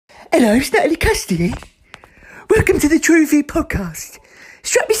Hello, it's Natalie Custody. Welcome to the True Review podcast.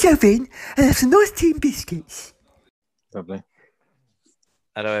 Strap yourself in and have some nice tea and biscuits. Lovely.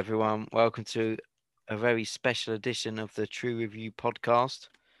 Hello, everyone. Welcome to a very special edition of the True Review podcast.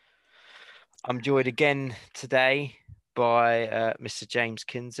 I'm joined again today by Mr. James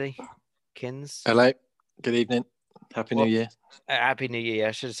Kinsey. Hello. Good evening. Happy New Year. Happy New Year.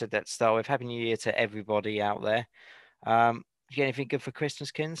 I should have said that to start with. Happy New Year to everybody out there. You get anything good for Christmas,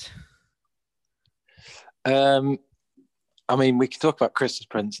 Kins? I mean, we can talk about Christmas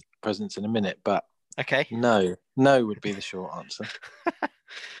presents in a minute, but okay, no would be the short answer.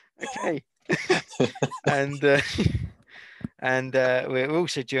 Okay. and we're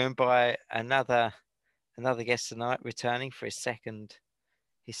also joined by another guest tonight, returning for his second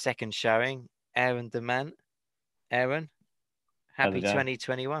showing, Aaron Demant. Aaron, happy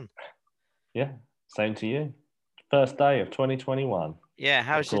 2021. Yeah, same to you. First day of 2021. Yeah,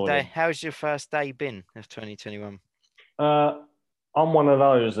 how's your day? How's your first day been of 2021? I'm one of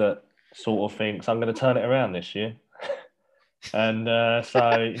those that sort of thinks I'm going to turn it around this year. And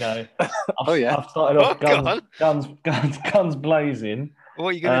so, you know, I've started off guns blazing. What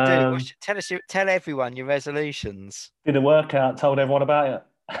are you going to do? Tell everyone your resolutions. Did a workout, told everyone about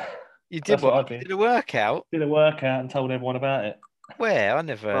it. You did what? You did a workout? Did a workout and told everyone about it. Where? I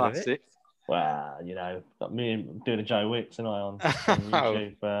never heard of it. Well, you know, me doing a Joe Wicks and on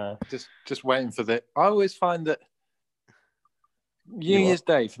YouTube. Just waiting for the. I always find that New Year's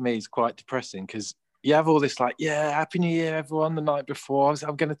Day for me is quite depressing because you have all this like, yeah, Happy New Year, everyone. The night before,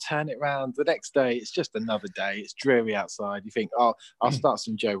 I'm going to turn it around. The next day, it's just another day. It's dreary outside. You think, oh, I'll start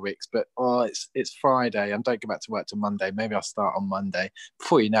some Joe Wicks, but it's Friday. I don't go back to work till Monday. Maybe I'll start on Monday.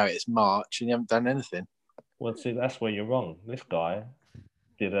 Before you know it, it's March and you haven't done anything. Well, see, that's where you're wrong. This guy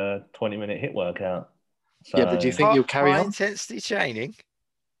did a 20-minute HIIT workout. So, yeah, but do you think you'll carry on? Intensity training?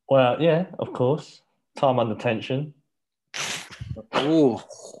 Well, yeah, of course. Time under tension. Oh,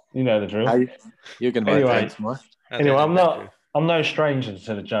 you know the drill. You're going to be paid tomorrow. Anyway, I'm no stranger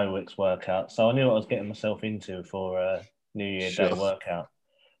to the Joe Wicks workout, so I knew what I was getting myself into for a New Year Day workout.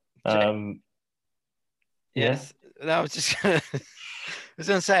 Yes, no, I was just going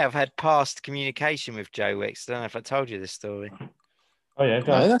to say I've had past communication with Joe Wicks. I don't know if I told you this story. Oh yeah,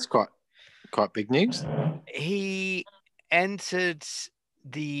 go on. That's quite big news. He entered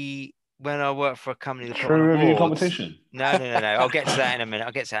when I worked for a company that True Review competition. No. I'll get to that in a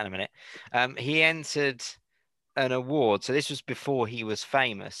minute. He entered an award. So this was before he was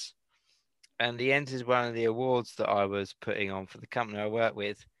famous, and he entered one of the awards that I was putting on for the company I worked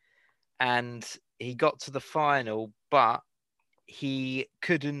with, and he got to the final, but he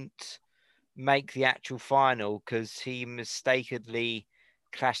couldn't make the actual final because he mistakenly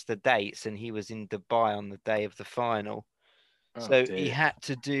clashed the dates and he was in Dubai on the day of the final. He had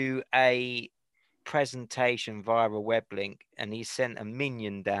to do a presentation via a web link, and he sent a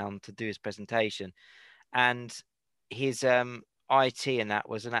minion down to do his presentation, and his IT and that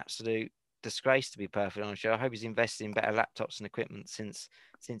was an absolute disgrace, to be perfectly honest. I hope he's invested in better laptops and equipment since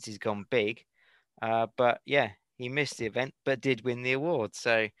he's gone big. But yeah, he missed the event but did win the award,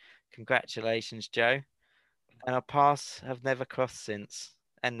 so congratulations, Joe. And our paths have never crossed since,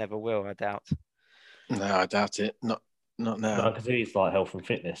 and never will, I doubt. No, I doubt it. Not now. Because he's like health and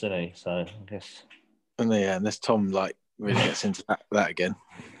fitness, isn't he? So I guess. And yeah, unless Tom like really gets into that again.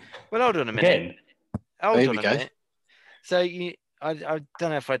 Well, hold on a minute. Minute. So I don't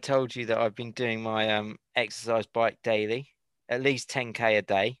know if I told you that I've been doing my exercise bike daily, at least 10k a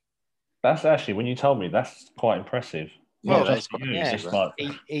day. That's actually, when you told me, that's quite impressive. Well,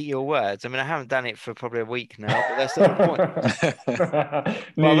 eat your words. I mean, I haven't done it for probably a week now, but that's not the point.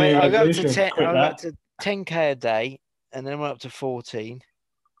 I got up to 10k a day, and then went up to 14,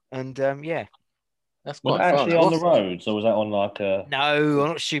 and that's quite fun. Actually on the roads, or was that on like a? No, I'm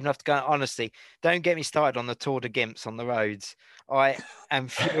not stupid enough to go. Honestly, don't get me started on the Tour de Gimps on the roads. I am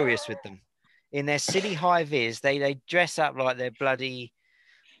furious with them in their silly high vis. They dress up like they're bloody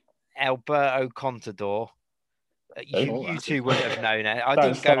Alberto Contador. You two wouldn't have known it. I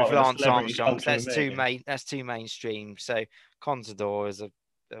didn't go with Lance Armstrong. That's too mainstream. So Contador is a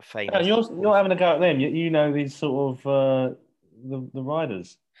famous. You're having a go at them. You know these sort of the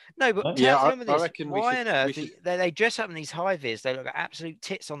riders. No, but tell me this. Reckon why on earth they dress up in these high vis? They look like absolute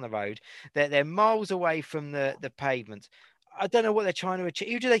tits on the road. They're miles away from the pavement. I don't know what they're trying to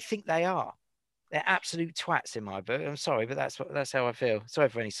achieve. Who do they think they are? They're absolute twats in my book. I'm sorry, but that's how I feel. Sorry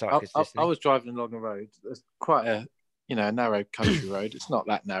for any cyclists listening. I was driving along a road. It's quite a narrow country road. It's not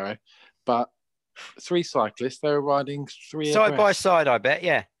that narrow, but 3 cyclists. They were riding 3 side by side. I bet,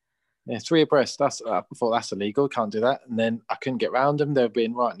 yeah. Yeah, 3 abreast. I thought that's illegal. Can't do that. And then I couldn't get round them. They were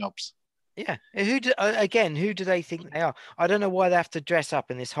being right knobs. Yeah. Who do they think they are? I don't know why they have to dress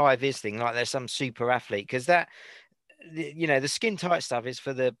up in this high vis thing like they're some super athlete, because that, the skin tight stuff is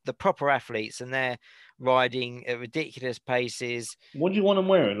for the proper athletes, and they're riding at ridiculous paces. What do you want them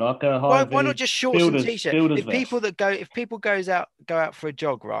wearing? Like a why not just shorts and t-shirt? If people go out for a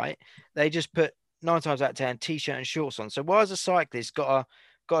jog, right? They just put 9 times out of 10 t-shirt and shorts on. So why has a cyclist got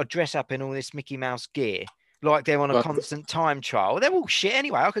to dress up in all this Mickey Mouse gear like they're on a constant time trial? They're all shit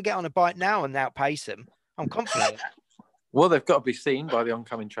anyway. I could get on a bike now and outpace them. I'm confident. Well, they've got to be seen by the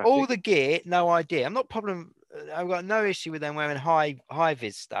oncoming traffic. All the gear, no idea. I've got no issue with them wearing high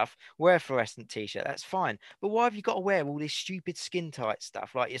vis stuff. Wear a fluorescent t-shirt, that's fine. But why have you got to wear all this stupid skin tight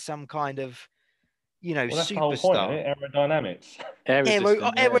stuff like you're some kind of, that's superstar? The whole point, isn't it? Aerodynamics.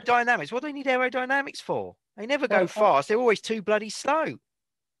 Aerodynamics. What do they need aerodynamics for? They never go fast. They're always too bloody slow.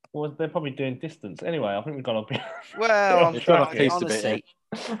 Well, they're probably doing distance anyway. I think we've gone a bit. Well, I'm trying, honestly.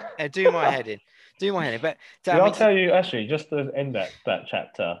 Do my head in. But I'll tell you, actually, just to end that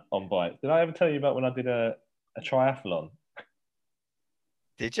chapter on bike, did I ever tell you about when I did a triathlon?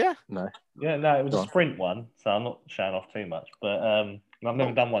 Did you? No. Yeah, no, it was a sprint one, so I'm not showing off too much. But I've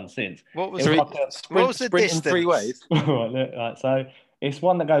never done one since. What was the distance? In 3 ways. right, so it's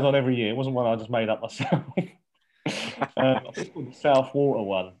one that goes on every year. It wasn't one I just made up myself. I think it's called the South Water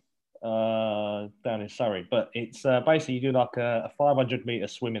one down in Surrey. But it's basically you do like a 500-meter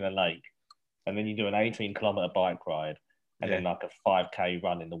swim in a lake, and then you do an 18-kilometer bike ride, and then like a 5K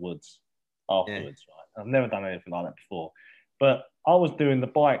run in the woods afterwards. Right? I've never done anything like that before, but I was doing the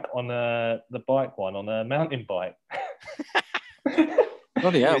bike on a mountain bike.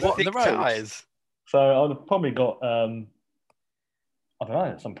 Bloody hell! What the roads? So I'd probably got I don't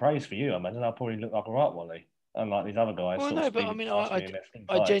know, some praise for you. I imagine I probably look like a right wally, unlike these other guys. Well, no, but I mean,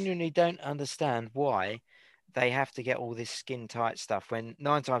 I genuinely don't understand why they have to get all this skin tight stuff when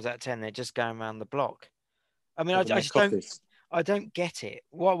 9 times out of 10 they're just going around the block. I mean, I don't get it.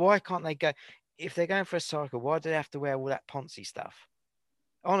 Why can't they go? If they're going for a cycle, why do they have to wear all that Ponzi stuff?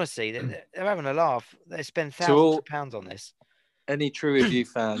 Honestly, they're having a laugh. They spend thousands of pounds on this. Any True Review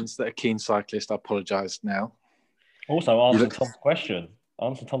fans that are keen cyclists, I apologise now. Also, answer Tom's question.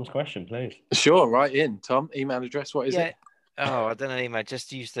 Answer Tom's question, please. Sure, right in. Tom, email address, what is it? Oh, I don't know email.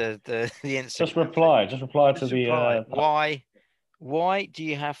 Just use the Instagram. Just reply to the... Why do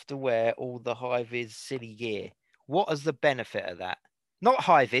you have to wear all the high-vis silly gear? What is the benefit of that? Not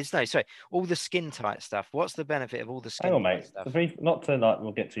high-vis, no, sorry. All the skin-tight stuff. What's the benefit of all the skin-tight stuff? Not to,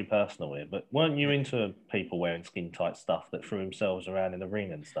 we'll get too personal here, but weren't you into people wearing skin-tight stuff that threw themselves around in the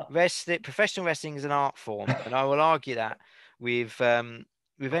ring and stuff? Professional wrestling is an art form, and I will argue that with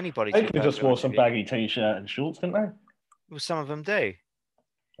anybody. They just wore some baggy T-shirt and shorts, didn't they? Well, some of them do.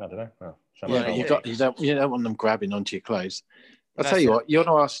 I don't know. Oh, you don't want them grabbing onto your clothes. I'll tell you what. You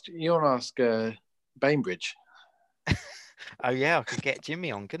want to ask Bainbridge. Oh yeah, I could get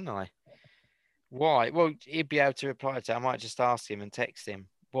Jimmy on, couldn't I? Why? Well, he'd be able to reply to it. I might just ask him and text him.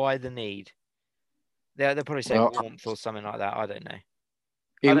 Why the need? They'll probably say warmth or something like that. I don't know.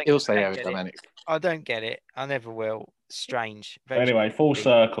 He'll say aerodynamics. I don't get it. I never will. Strange. Anyway, full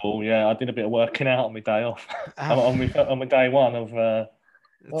circle. Yeah, I did a bit of working out on my day off. on my day one of.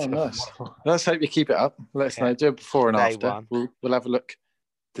 Oh, nice. Let's hope you keep it up. Let us know. Do it before and after. We'll have a look.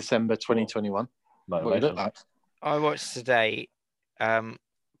 December 2021. What it look like. I watched today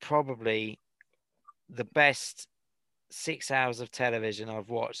probably the best 6 hours of television I've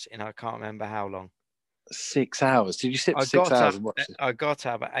watched in I can't remember how long. 6 hours? Did you sit for 6 hours and watch it? I got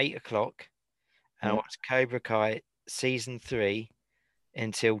up at 8 o'clock and I watched Cobra Kai season 3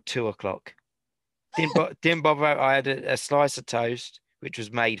 until 2 o'clock. Didn't bother. I had a slice of toast, which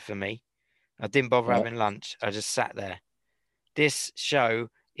was made for me. I didn't bother having lunch. I just sat there. This show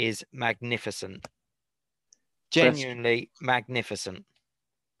is magnificent. Genuinely magnificent.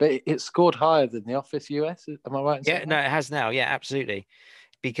 But it scored higher than The Office US. Am I right? Yeah, no, it has now. Yeah, absolutely.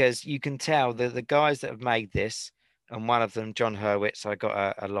 Because you can tell that the guys that have made this, and one of them, John Hurwitz, I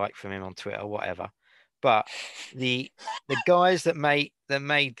got a like from him on Twitter or whatever. But the guys that made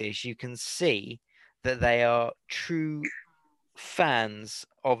this, you can see that they are true fans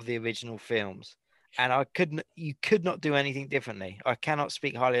of the original films. And you could not do anything differently. I cannot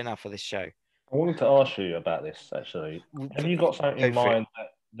speak highly enough of this show. I wanted to ask you about this, actually. Have you got something in mind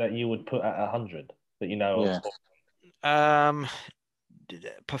that you would put at 100 that you know of?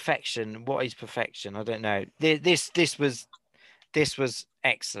 Perfection. What is perfection? I don't know. This was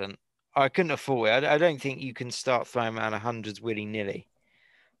excellent. I couldn't afford it. I don't think you can start throwing around 100s willy-nilly.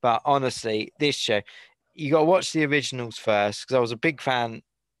 But honestly, this show, you got to watch the originals first, because I was a big fan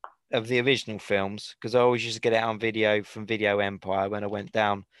of the original films, because I always used to get it on video from Video Empire when I went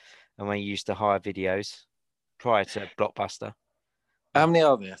down and when you used to hire videos prior to Blockbuster. How many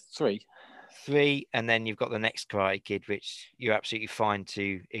are there? 3? 3, and then you've got the next Karate Kid, which you're absolutely fine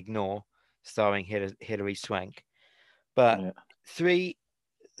to ignore, starring Hilary Swank. But 3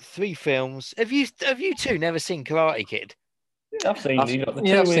 films. Have you two never seen Karate Kid? I've seen. You got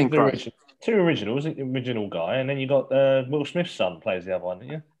the two originals, the original guy, and then you got Will Smith's son plays the other one,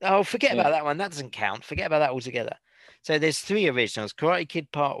 didn't you? Oh, forget about that one. That doesn't count. Forget about that altogether. So there's 3 originals: Karate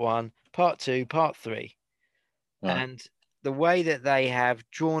Kid Part 1, Part 2, Part 3, and the way that they have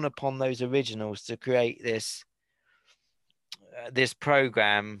drawn upon those originals to create this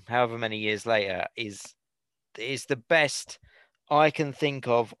program, however many years later, is the best I can think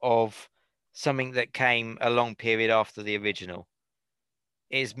of something that came a long period after the original.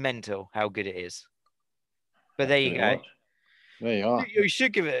 It is mental how good it is. But there you go. There you are. You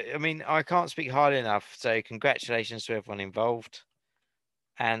should give it. I mean, I can't speak highly enough. So congratulations to everyone involved.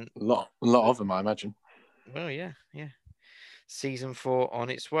 And a lot of them, I imagine. Well, yeah. Season 4 on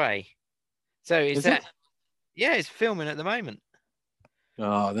its way. So is that? Yeah, it's filming at the moment.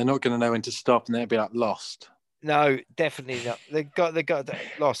 Oh, they're not going to know when to stop, and they'll be like Lost. No, definitely not. They got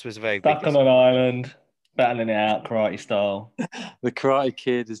Lost was a very stuck on an island, battling it out karate style. The Karate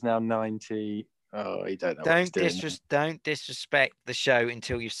Kid is now 90. Oh, you don't know. Don't disrespect the show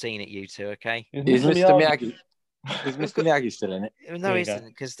until you've seen it, you two. Okay? Is Mr. Miyagi? Is Mr. Miyagi still in it? No, he isn't,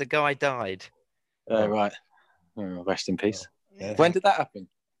 because the guy died. Oh, right. Oh, rest in peace. Yeah. When did that happen?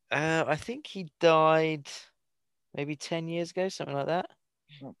 I think he died maybe 10 years ago, something like that.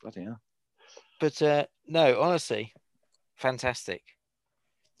 Oh, bloody hell. But no, honestly, fantastic.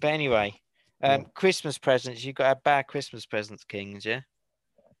 But anyway, Christmas presents. You've got to have bad Christmas presents, Kings, yeah?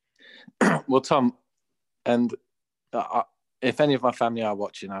 Well, Tom, and if any of my family are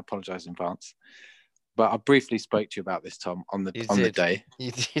watching, I apologise in advance. But I briefly spoke to you about this, Tom, on the day.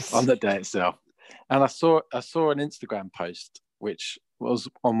 You did. On the day itself. And I saw an Instagram post which was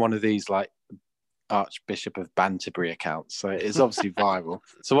on one of these like Archbishop of Banterbury accounts. So it's obviously viral.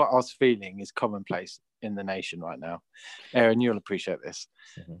 So what I was feeling is commonplace in the nation right now. Aaron, you'll appreciate this.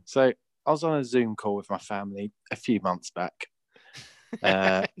 Mm-hmm. So I was on a Zoom call with my family a few months back,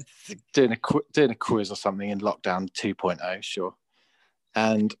 doing a quiz or something in lockdown 2.0, sure.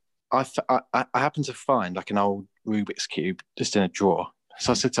 And I happened to find like an old Rubik's Cube just in a drawer.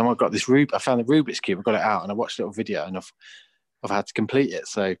 So I said to him, I found the Rubik's Cube, I got it out, and I watched a little video, and I've had to complete it.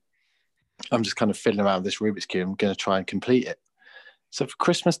 So I'm just kind of fiddling around with this Rubik's Cube. I'm going to try and complete it. So for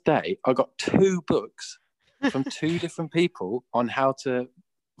Christmas Day, I got 2 books from 2 different people on how to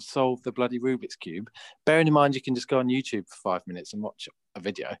solve the bloody Rubik's Cube. Bearing in mind, you can just go on YouTube for 5 minutes and watch a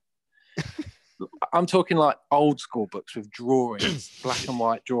video. I'm talking like old school books with drawings, black and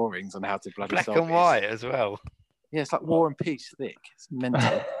white drawings on how to bloody solve it. Black and white as well. Yeah, it's like War and Peace thick. It's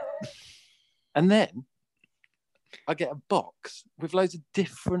mental. And then I get a box with loads of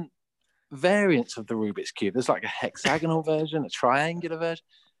different variants of the Rubik's Cube. There's like a hexagonal version, a triangular version,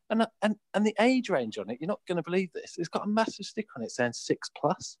 and the age range on it. You're not going to believe this. It's got a massive stick on it saying 6+.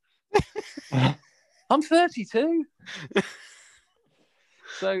 I'm 32.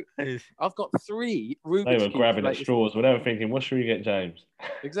 So I've got 3 Rubik's Cubes. They were grabbing at straws, but they were thinking, what should we get, James?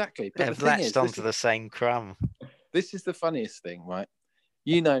 Exactly. But they've latched onto the same crumb. This is the funniest thing, right?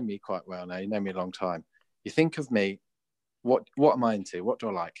 You know me quite well now. You know me a long time. You think of me, what am I into? What do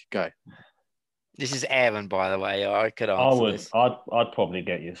I like? Go. This is Aaron, by the way. I could answer this. I'd probably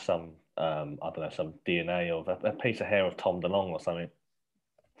get you some, I don't know, some DNA of a piece of hair of Tom DeLonge or something.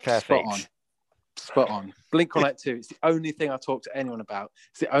 Perfect. Spot on. Blink-182. It's the only thing I talk to anyone about.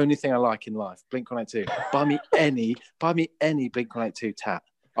 It's the only thing I like in life. Blink-182. Buy me any Blink-182 tat.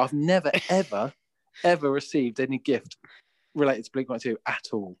 I've never, ever received any gift related to Blink-182 at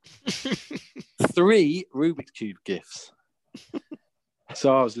all. 3 Rubik's Cube gifts.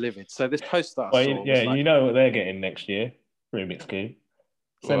 So I was livid. So this post that I saw... Yeah, you know what they're getting next year, Rubik's Cube.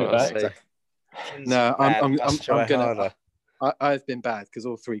 Send it back. Exactly. No, I'm going to... I've been bad because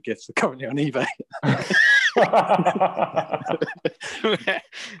all 3 gifts are currently on eBay.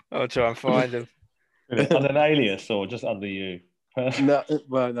 I'll try and find them. On an alias or just under you? No,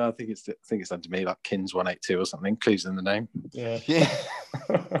 I think it's under me, like Kins182 or something. Clues in the name. Yeah.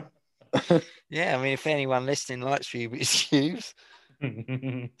 Yeah, I mean, if anyone listening likes Rubik's Cubes,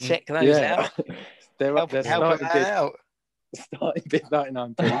 check those out. They're starting out. Starting bid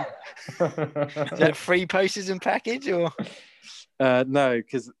 99p. Is that free postage and package or? No,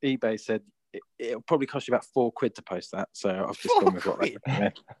 because eBay said it'll probably cost you about £4 to post that. So I've just gone with what they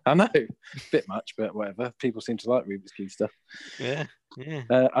recommend. I know, a bit much, but whatever. People seem to like Rubik's Cube stuff. Yeah. Yeah.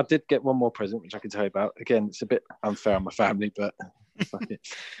 I did get one more present, which I can tell you about. Again, it's a bit unfair on my family, but fuck it.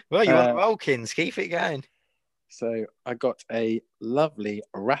 Well, you want Rolkins, keep it going. So I got a lovely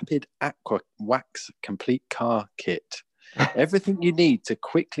Rapid Aqua Wax Complete Car Kit. Everything you need to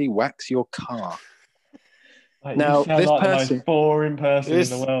quickly wax your car. Like, now, you sound this like person, the most boring person in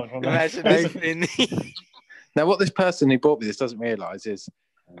the world. Imagine opening. Now, what this person who bought me this doesn't realise is,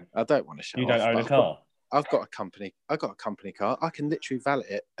 I don't want to show off. You don't own a car. I've got a company car. I can literally valet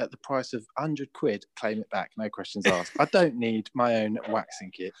it at the price of £100, claim it back, no questions asked. I don't need my own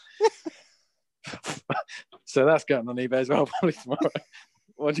waxing kit. So that's going on eBay as well, probably tomorrow.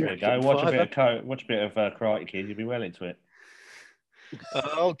 What do you go? Watch a bit of Karate Kid. You'll be well into it.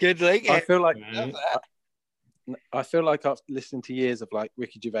 Oh, good link. I feel like after listening to years of like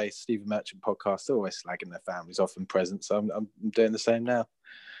Ricky Gervais, Stephen Merchant podcasts, they're always slagging their families off and presents. So I'm doing the same now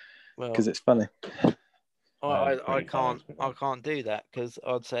because it's funny. I can't do that because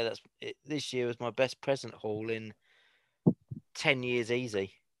I'd say this year was my best present haul in 10 years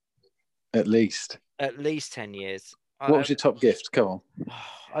easy. At least 10 years. What was your top gift? Come on.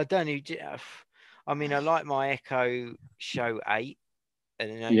 I don't know. I mean, I like my Echo Show 8.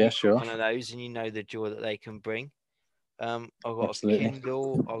 And yeah, sure. One of those, and you know the joy that they can bring. I've got a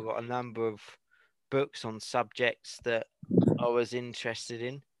Kindle. I've got a number of books on subjects that I was interested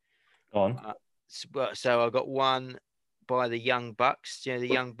in. Go on. So I got one by the Young Bucks. Do you know who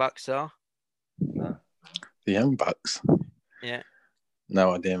the Young Bucks are? No. The Young Bucks? Yeah.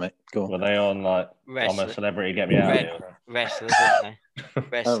 No idea, mate. Go on. Were they on like I'm a Celebrity, Get Me Out of Here? Wrestlers, aren't they?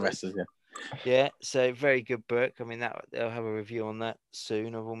 Wrestlers, yeah. Yeah, so very good book. I mean, they'll have a review on that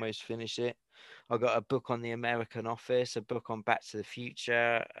soon. I've almost finished it. I got a book on the American Office, a book on Back to the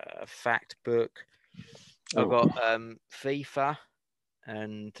Future, a fact book. I've got FIFA,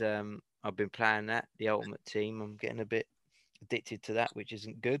 and I've been playing that, the Ultimate Team. I'm getting a bit addicted to that, which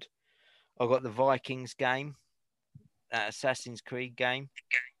isn't good. I've got the Vikings game, Assassin's Creed game.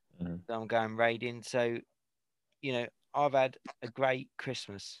 So I'm going raiding. So, I've had a great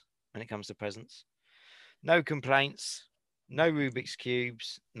Christmas when it comes to presents. No complaints, no Rubik's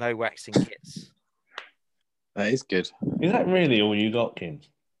Cubes, no waxing kits. That is good. Is that really all you got, Kins?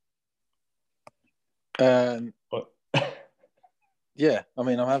 Yeah, I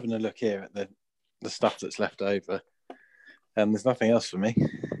mean, I'm having a look here at the stuff that's left over, and there's nothing else for me.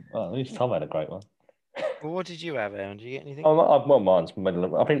 Well, at least Tom had a great one. Well, what did you have, Aaron? Did you get anything? Well, mine's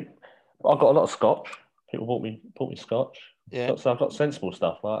middle. I think I've got a lot of scotch. People bought me scotch. Yeah. So I've got sensible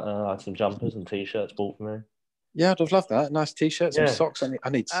stuff. Like I had some jumpers and t-shirts bought for me. Yeah, I'd have loved that. Nice t-shirts, some socks. I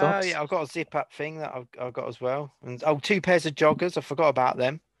need socks. Oh, yeah, I've got a zip-up thing that I've got as well. And 2 pairs of joggers. I forgot about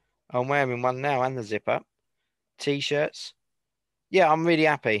them. I'm wearing one now and the zip-up. T-shirts. Yeah, I'm really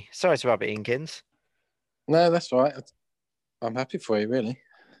happy. Sorry to rub it in, Kins. No, that's all right. I'm happy for you, really.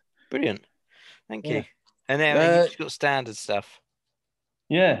 Brilliant. Thank you. And then you've got standard stuff.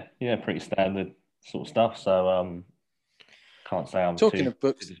 Yeah, pretty standard sort of stuff. So can't say I'm talking of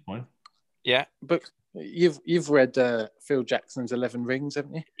books. At this point. Yeah, books. You've read Phil Jackson's 11 Rings,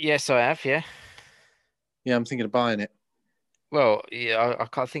 haven't you? Yes, I have. Yeah. Yeah, I'm thinking of buying it. Well, yeah,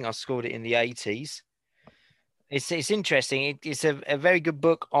 I think I scored it in the 80s. It's interesting. It's a very good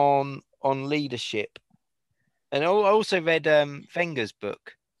book on leadership, and I also read Wenger's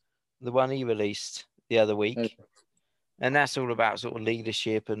book, the one he released the other week, and that's all about sort of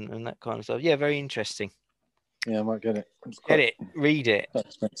leadership and that kind of stuff. Yeah, very interesting. Yeah, I might get it. Get it, read it. Quite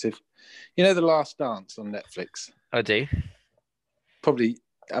expensive. You know, The Last Dance on Netflix? I do. Probably,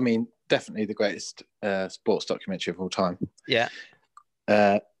 I mean, definitely the greatest sports documentary of all time. Yeah.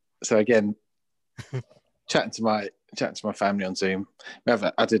 So again, chatting to my family on Zoom.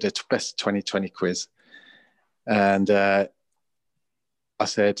 I did a best 2020 quiz, and I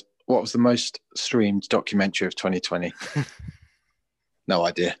said, "What was the most streamed documentary of 2020?" No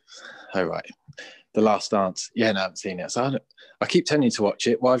idea. Oh, right. The Last Dance. Yeah, no, I haven't seen it. So I keep telling you to watch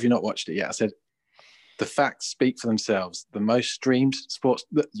it. Why have you not watched it yet? I said, the facts speak for themselves. The most streamed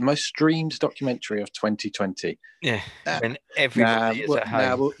documentary of 2020. Yeah, when everybody is at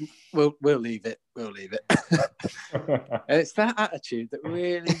home. We'll leave it. We'll leave it. And it's that attitude that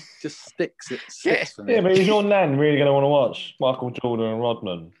really just sticks for me. Yeah, but is your nan really going to want to watch Michael Jordan and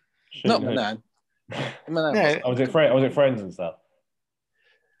Rodman? Not my nan. No. Was it friends and stuff?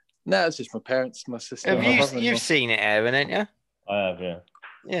 No, it's just my parents, my sister. You've seen it, Aaron, haven't you? I have, yeah.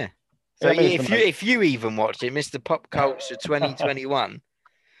 Yeah. So if you even watched it, Mr. Pop Culture 2021.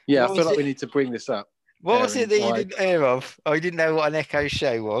 Yeah, I feel like we need to bring this up. What was it that you didn't hear of? Oh, you didn't know what an Echo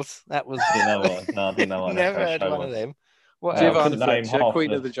Show was? That was. I didn't know what an Never Echo heard Show one was. of them. Giovanna Fletcher,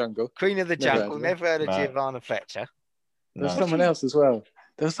 Queen of the Jungle. Queen of the Jungle. Never heard of Giovanna Fletcher. There's someone else as well.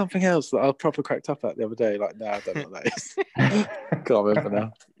 There was something else that I proper cracked up at the other day. Like, no, I don't know what that is. Can't remember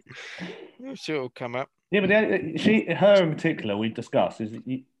now. I'm sure it'll come up. Yeah, but her in particular, we discussed, is that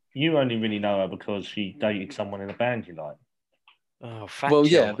you only really know her because she dated someone in a band you like. Oh, factual. Well,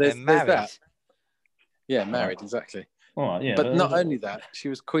 yeah, there's that. Yeah, married, exactly. All right, yeah. But not only that, she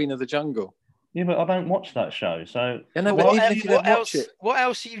was Queen of the Jungle. Yeah, but I don't watch that show, so... Yeah, no, but even if you don't watch it... What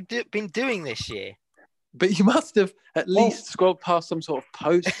else have you been doing this year? But you must have at least scrolled past some sort of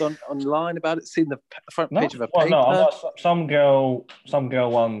post online about it, seen the front page of a paper. No, I'm not, some girl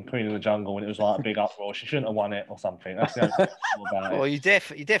won Queen of the Jungle and it was like a big uproar. She shouldn't have won it or something. That's the only thing about it. Well, you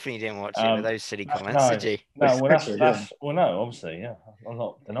definitely didn't watch it with those silly comments, did you? No, well, no, obviously, yeah. I'm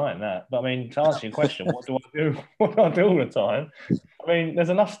not denying that. But I mean, to answer your question, what do I do? What do I do all the time? I mean, there's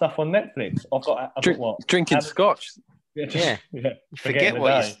enough stuff on Netflix. I've got what? Drinking scotch. Yeah. You forget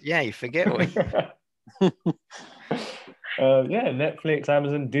you forget what. Netflix,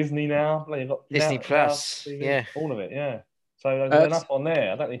 Amazon, Disney now. You've got Disney Plus, TV, all of it, yeah. So there's enough on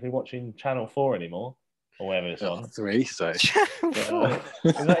there. I don't think we're watching Channel 4 anymore, or wherever it's on. 3, so. Channel 4.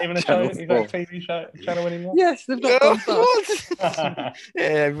 Is that even a show? Is that a TV channel anymore? Yes, they've not gone past.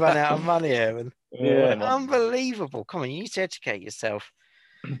 Yeah, run out of money, Evan. Yeah. Unbelievable. Come on, you need to educate yourself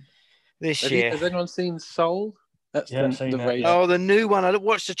this year. Has anyone seen Soul? That's the new one. I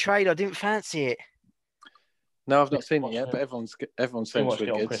watched the trailer. I didn't fancy it. No, I've not seen it yet, but everyone's saying it's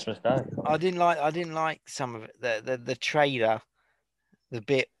really good. Christmas Day. I didn't like some of it. The trailer, the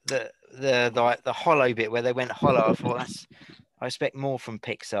bit, the hollow bit where they went hollow. I thought I expect more from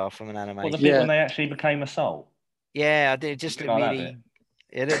Pixar from an animation. Well, the bit when they actually became a soul. Yeah, I did. Just really,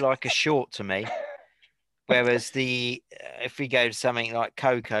 it looked like a short to me. Whereas if we go to something like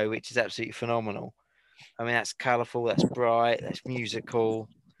Coco, which is absolutely phenomenal. I mean, that's colourful, that's bright, that's musical,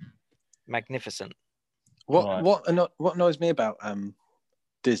 magnificent. What annoys me about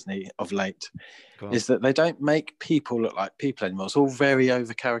Disney of late is that they don't make people look like people anymore. It's all very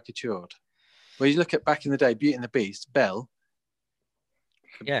over caricatured. Where you look at back in the day, Beauty and the Beast, Belle.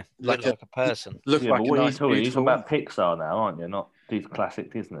 Yeah, like a person. What are you talking about Pixar now, aren't you? Not these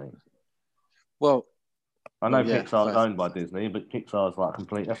classic Disney. Well, I know Pixar's owned by Disney, but Pixar's like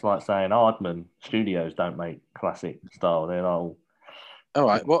complete. That's like saying Aardman Studios don't make classic style. They're all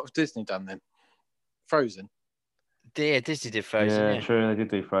right. What have Disney done then? Frozen. Yeah, Disney did Frozen. Yeah, true. They did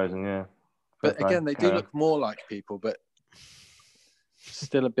do Frozen. Yeah, but again, they do look more like people, but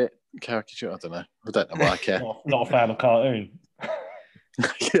still a bit caricature. I don't know. I don't know why I care. Not a fan of cartoon.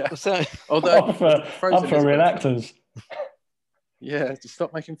 Yeah. So, although I'm for real actors. Yeah, just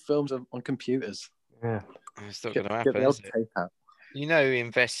stop making films on computers. Yeah, it's not going to happen. Is it? You know, you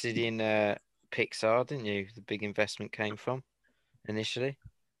invested in Pixar, didn't you? The big investment came from initially.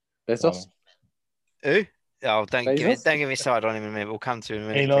 Bezos. Who? Oh, don't give me side on him in a minute. We'll come to him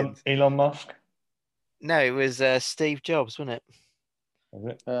in a minute. Elon Musk. No, it was Steve Jobs, wasn't it?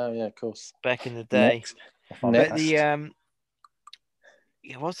 Was it? Oh yeah, of course. Back in the day. Next. But the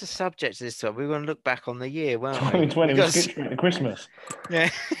what's the subject of this time? We were going to look back on the year, weren't we? 2020 was Christmas. Yeah.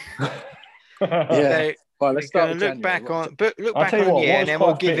 Yeah. Well, let's start. Look back on the year, and then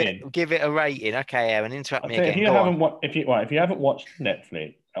we'll give it a rating. Okay, Aaron, interrupt me again. If you haven't watched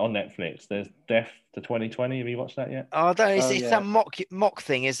Netflix, there's Death to 2020. Have you watched that yet? Oh, no, it's some mock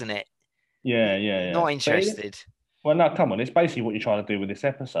thing, isn't it? Yeah. Not interested. Well, no, come on. It's basically what you're trying to do with this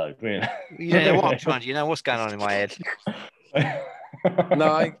episode, really. Yeah, what I'm trying to. You know what's going on in my head.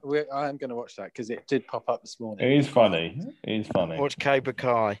 No, I am going to watch that because it did pop up this morning. It is funny. Watch Cobra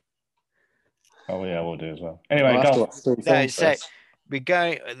Kai. Oh yeah, we'll do as well. Anyway, go. So we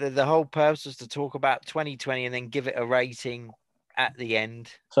go. The whole purpose was to talk about 2020 and then give it a rating at the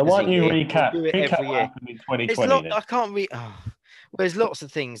end. So why don't you recap? Do it every year. In 2020. I can't read. There's lots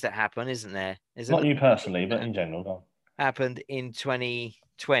of things that happen, isn't there? Not you personally, but in general. Go on. Happened in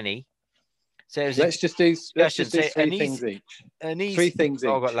 2020. So let's just do three things each. Three things each.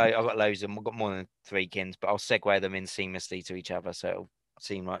 I've got loads of them. I've got more than three kins, but I'll segue them in seamlessly to each other, so it'll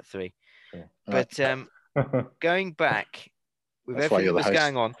seem like three. Yeah. But going back with everything that was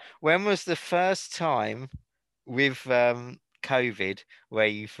going on, when was the first time with COVID where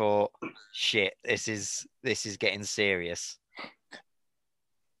you thought, shit, this is getting serious?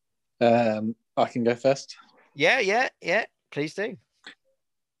 I can go first. Yeah. Please do.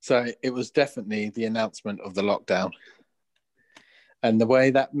 So it was definitely the announcement of the lockdown. And the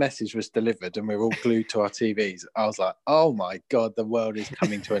way that message was delivered and we were all glued to our TVs, I was like, oh my God, the world is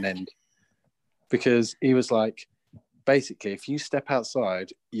coming to an end. Because he was like, basically, if you step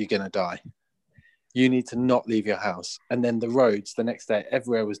outside, you're going to die. You need to not leave your house. And then the roads the next day,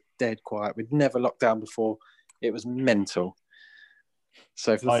 everywhere was dead quiet. We'd never locked down before. It was mental.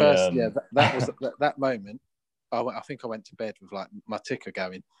 So for the first, that was that moment. I think I went to bed with like my ticker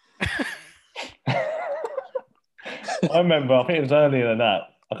going. I remember. I think it was earlier than that.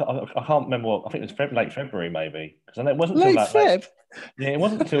 I can't remember what. I think it was late February, maybe, because it wasn't until late. Yeah, it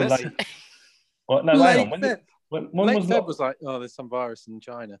wasn't until late. Well, no, hang on. When late Feb was like, oh, there's some virus in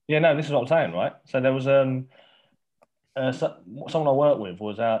China. Yeah, no, this is what I'm saying, right? So there was someone I worked with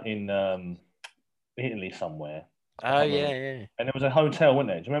was out in Italy somewhere. Oh yeah. And there was a hotel, wasn't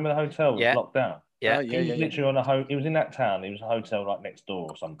there? Do you remember the hotel was locked down? Yeah, he was literally on he was in that town. He was a hotel right next door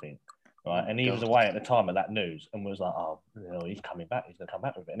or something, right? And he was away at the time of that news, and was like, "Oh, he's coming back. He's gonna come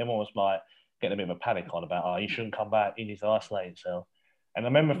back with it." And everyone was like getting a bit of a panic on about, "Oh, he shouldn't come back. He needs to isolate himself." And I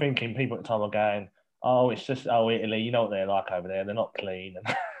remember thinking, people at the time were going, "Oh, it's just Italy. You know what they're like over there. They're not clean."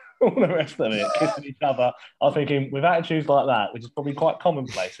 And all the rest of it, kissing each other. I was thinking, with attitudes like that, which is probably quite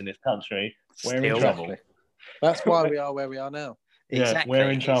commonplace in this country, we're in trouble. That's why we are where we are now. Exactly,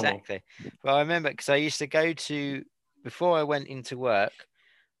 we're in trouble. Exactly. Well, I remember because I used to go to, before I went into work,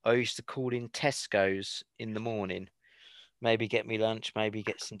 I used to call in Tesco's in the morning, maybe get me lunch, maybe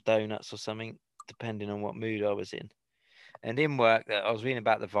get some donuts or something, depending on what mood I was in. And in work, I was reading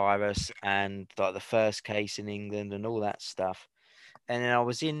about the virus and like the first case in England and all that stuff. And then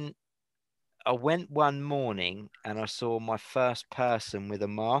I went one morning and I saw my first person with a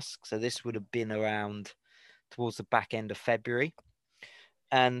mask. So this would have been around towards the back end of February.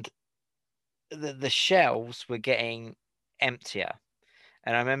 And the shelves were getting emptier.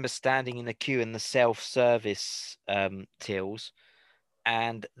 And I remember standing in the queue in the self-service tills,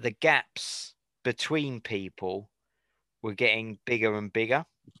 and the gaps between people were getting bigger and bigger.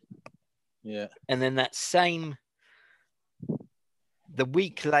 Yeah. And then the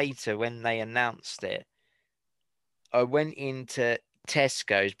week later when they announced it, I went into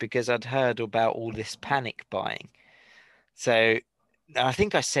Tesco's because I'd heard about all this panic buying. So I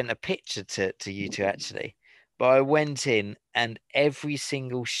think I sent a picture to you two actually, but I went in and every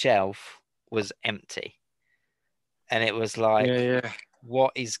single shelf was empty. And it was like,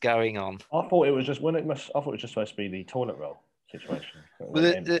 what is going on? I thought it was just supposed to be the toilet roll situation.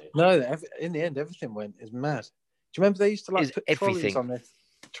 Well, no, in the end, everything went. It's mad. Do you remember they used to like put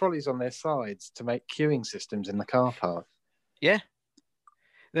trolleys on their sides to make queuing systems in the car park? Yeah.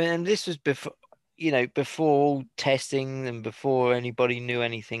 And this was before all testing and before anybody knew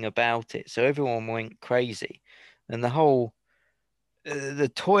anything about it. So everyone went crazy. And the whole, the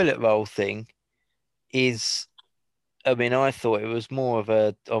toilet roll thing is, I mean, I thought it was more of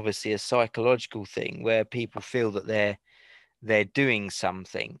obviously a psychological thing where people feel that they're doing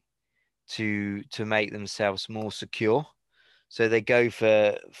something to make themselves more secure. So they go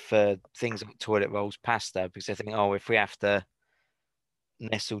for things like toilet rolls, pasta, because they think, oh, if we have to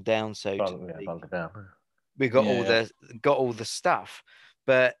nestle down, we got all the stuff.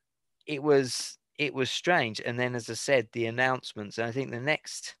 But it was strange. And then, as I said, the announcements, and I think the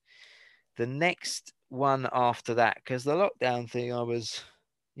next one after that, because the lockdown thing, I was,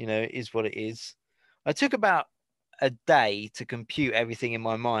 is what it is. I took about a day to compute everything in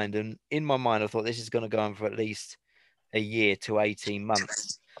my mind, and in my mind I thought this is going to go on for at least a year to 18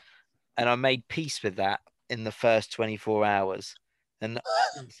 months, and I made peace with that in the first 24 hours, and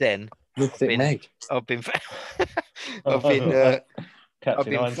then I've been fine.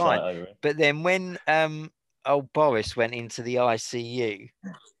 But then when old Boris went into the ICU,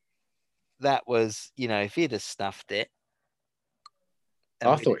 that was, if he'd have stuffed it,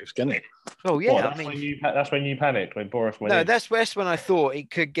 I thought it was going to. Oh yeah, that's when you panicked when Boris went. No, that's when I thought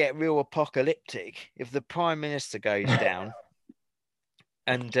it could get real apocalyptic if the Prime Minister goes down,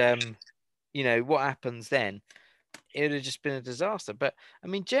 and what happens then? It would have just been a disaster. But I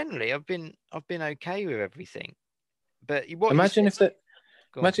mean, generally, I've been okay with everything. But imagine if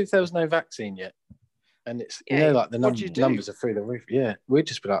there was no vaccine yet, and it's like the numbers are through the roof. Yeah, we'd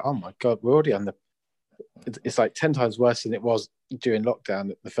just be like, oh my god, we're already on the. It's like 10 times worse than it was during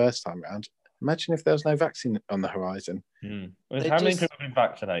lockdown the first time around. Imagine if there was no vaccine on the horizon. How many people have been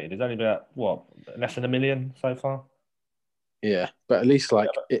vaccinated? It's only about less than 1 million so far. Yeah, but at least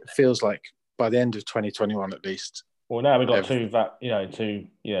it feels like by the end of 2021 at least. Well, now we've got two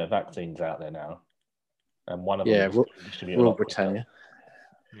vaccines out there now, and one of them is distributed Royal Britannia.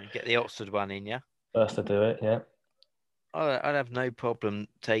 Get the Oxford one in, yeah. First to do it, yeah. I'd have no problem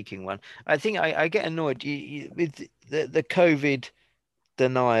taking one. I think I get annoyed with the COVID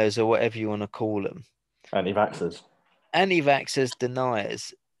deniers, or whatever you want to call them. Anti-vaxxers,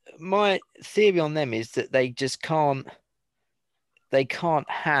 deniers. My theory on them is that they just can't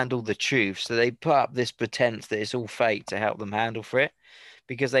handle the truth. So they put up this pretense that it's all fake to help them handle for it.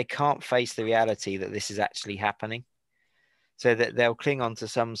 because they can't face the reality that this is actually happening. So that they'll cling on to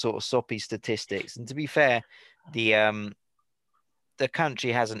some sort of soppy statistics. And to be fair, the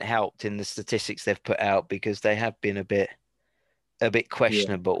country hasn't helped in the statistics they've put out, because they have been a bit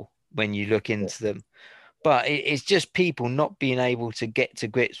questionable when you look into them. But it's just people not being able to get to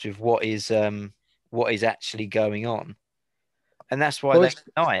grips with what is actually going on, and that's why they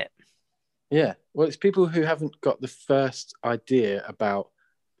deny it. Yeah, well, it's people who haven't got the first idea about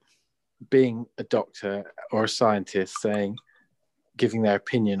being a doctor or a scientist giving their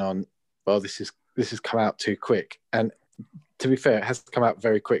opinion on, well, this has come out too quick. And to be fair, it has come out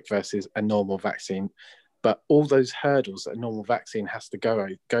very quick versus a normal vaccine. But all those hurdles that a normal vaccine has to go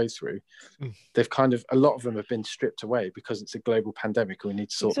through, they've a lot of them have been stripped away because it's a global pandemic and we need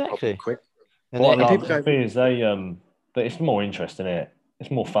to sort the problem quick. And what I love the thing is that it's more interesting, isn't it?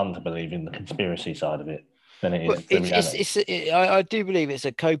 It's more fun to believe in the conspiracy side of it than it is the reality. I do believe it's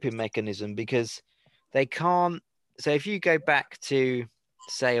a coping mechanism, because they can't. So if you go back to,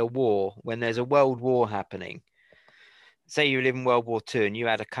 say, a war, when there's a world war happening, say you live in World War II and you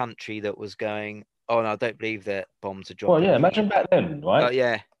had a country that was going, oh, no, I don't believe that bombs are dropping. Well, yeah, imagine back then,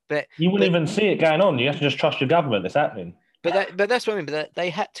 right? But you wouldn't even see it going on. You have to just trust your government that's happening. But that's what I mean. But they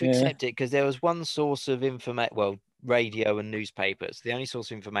had to accept it because there was one source of information. Well, radio and newspapers, the only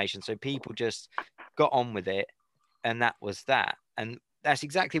source of information. So people just got on with it, and that was that. And that's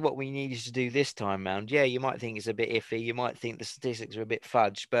exactly what we needed to do this time round. Yeah, you might think it's a bit iffy. You might think the statistics are a bit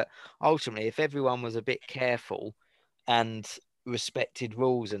fudged. But ultimately, if everyone was a bit careful and respected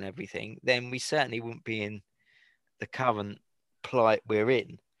rules and everything, then we certainly wouldn't be in the current plight we're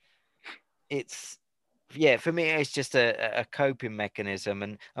in. For me, it's just a coping mechanism.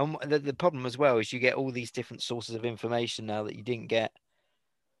 And the problem as well is you get all these different sources of information now that you didn't get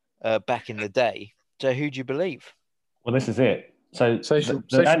back in the day. So who do you believe? Well, this is it. So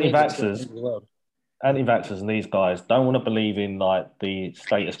the anti-vaxxers and these guys don't want to believe in like the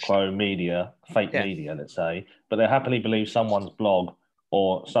status quo media, fake media, let's say, but they happily believe someone's blog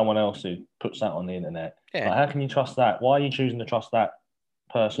or someone else who puts that on the internet. Yeah. Like, how can you trust that? Why are you choosing to trust that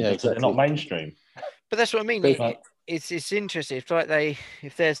person? Because they're not mainstream. But that's what I mean. It's interesting.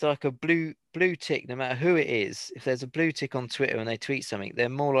 If there's like a blue tick, no matter who it is, if there's a blue tick on Twitter and they tweet something, they're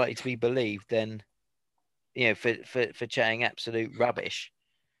more likely to be believed than, for chatting absolute rubbish,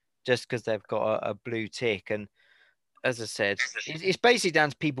 just because they've got a blue tick. And as I said, it's basically down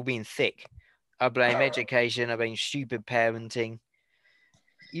to people being thick. I blame education. I blame stupid parenting.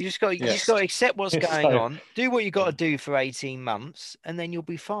 You just got to accept what's going on. Do what you got to do for 18 months, and then you'll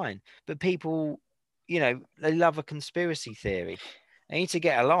be fine. But people, they love a conspiracy theory. They need to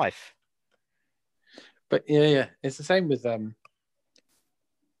get a life. But it's the same with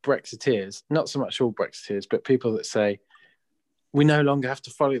Brexiteers. Not so much all Brexiteers, but people that say we no longer have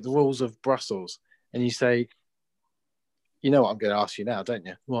to follow the rules of Brussels. And you say, you know what I'm going to ask you now, don't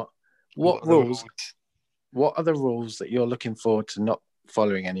you? What rules? What are the rules that you're looking forward to not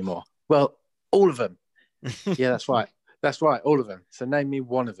following anymore? Well, all of them. Yeah, that's right. That's right, all of them. So name me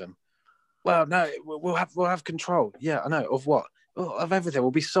one of them. Well, no, we'll have control. Yeah, I know. Of what? Of everything.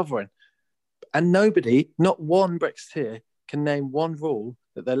 We'll be sovereign. And nobody, not one Brexiteer, can name one rule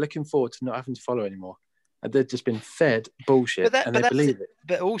that they're looking forward to not having to follow anymore. And they've just been fed bullshit, and they believe it.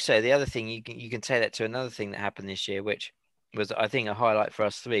 But also, the other thing, you can take that to another thing that happened this year, which was, I think, a highlight for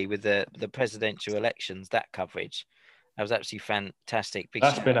us three with the presidential elections, that coverage. That was absolutely fantastic.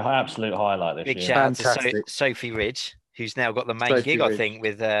 That's been an absolute highlight this year. Big shout out to Sophie Ridge, who's now got the main gig, I think,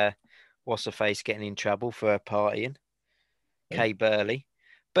 with what's her face getting in trouble for her partying. Kay Burley.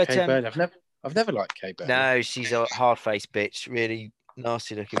 But Kay Burley, I've never liked Kay Burley. No, she's a hard-faced bitch, really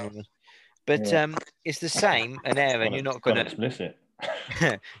nasty-looking woman. But it's the same, and Aaron, you're not gonna explicit.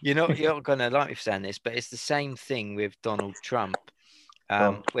 you're not gonna like me for saying this, but it's the same thing with Donald Trump,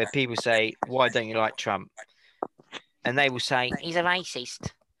 where people say, "Why don't you like Trump?" And they will say he's a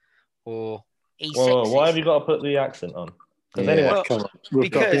racist, or he's sexist. Why have you got to put the accent on? Because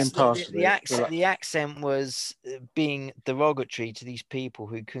the accent was being derogatory to these people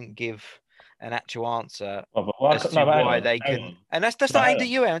who couldn't give an actual answer as to why they couldn't. And that's not aimed at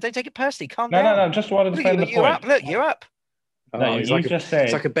you, Aaron. Don't take it personally. Calm down. No. Just want to defend the point. You're up. No, you just said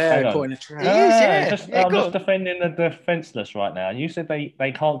it's like a bear caught in a trap. It is, I'm just defending the defenseless right now. You said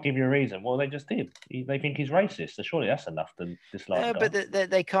they can't give you a reason. Well, they just did. They think he's racist. So surely that's enough to dislike. No, but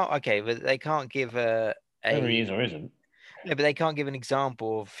they can't. Okay, but they can't give whether he is or isn't. No, but they can't give an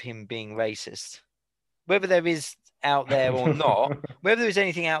example of him being racist. Whether there is out there or not, whether there's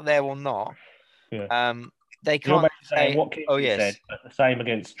anything out there or not, They can't say what Keith said, but the same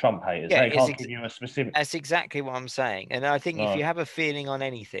against Trump haters. Yeah, they can't give you a specific. That's exactly what I'm saying. And I think if you have a feeling on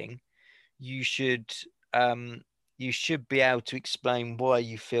anything, you should be able to explain why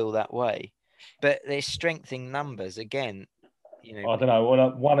you feel that way. But there's strength in numbers again. You know, I don't know.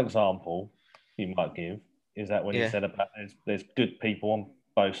 Well, one example you might give is that when you said about there's good people on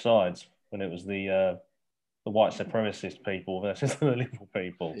both sides, when it was the white supremacist people versus the liberal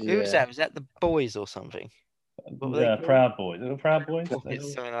people. Who was that? Was that the boys or something? Proud Boys. Is it Proud Boys?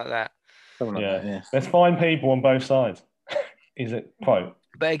 Something like that. There's fine people on both sides. Is it quote?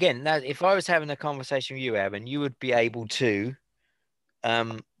 But again, now, if I was having a conversation with you, Aaron, you would be able to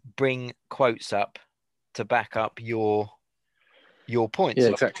bring quotes up to back up your points. Yeah,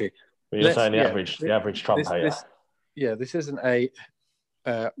 exactly. But you're saying the average Trump hater. This isn't a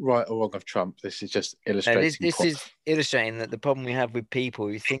right or wrong of Trump. This is just illustrating. This is illustrating that the problem we have with people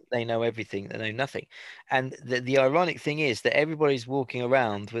who think they know everything, they know nothing. And the ironic thing is that everybody's walking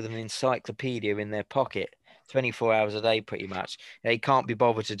around with an encyclopedia in their pocket 24 hours a day, pretty much. They can't be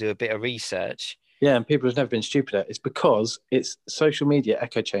bothered to do a bit of research. Yeah, and people have never been stupider. It's because it's social media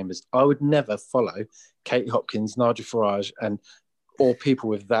echo chambers. I would never follow Katie Hopkins, Nigel Farage, or people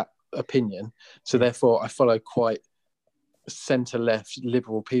with that opinion. So therefore, I follow quite centre-left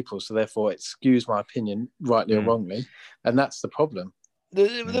liberal people. So therefore, it skews my opinion rightly or wrongly, and that's the problem.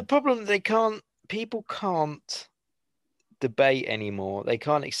 The problem people can't debate anymore. They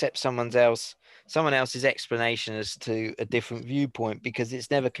can't accept someone else's explanation as to a different viewpoint because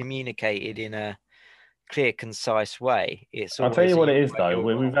it's never communicated in a clear, concise way. I'll tell you what it is though.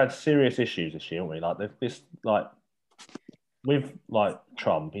 We've had serious issues this year, haven't we? With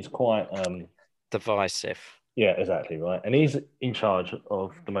Trump, he's quite divisive. Yeah, exactly right, and he's in charge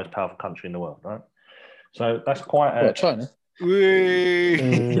of the most powerful country in the world, right? So that's quite China.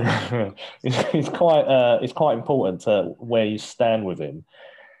 It's quite important to where you stand with him,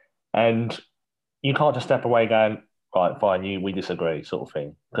 and you can't just step away going, right, fine, we disagree, sort of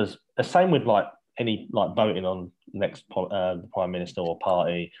thing. Because the same with any voting on next prime minister or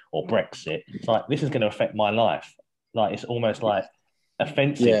party or Brexit. It's like, this is going to affect my life. Like, it's almost like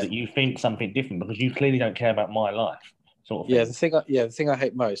offensive that you think something different because you clearly don't care about my life, sort of thing. The thing I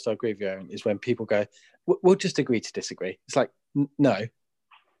hate most, I agree with you, Aaron, is when people go, we'll just agree to disagree. It's like, no,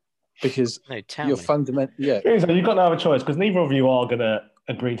 because you're fundamental. Yeah, so you've got no other choice because neither of you are going to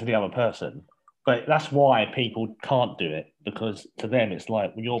agree to the other person. But that's why people can't do it, because to them it's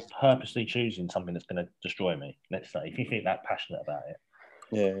like, well, you're purposely choosing something that's going to destroy me. Let's say, if you think that passionate about it.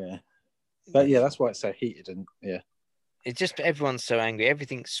 Yeah. But that's why it's so heated, and it's just everyone's so angry.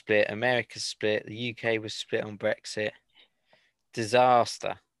 Everything's split. America's split. The UK was split on Brexit.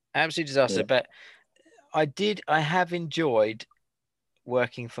 Disaster, absolute disaster. Yeah. But I have enjoyed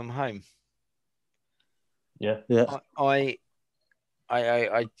working from home. Yeah. I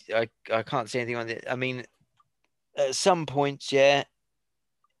can't say anything on it. I mean, at some points, you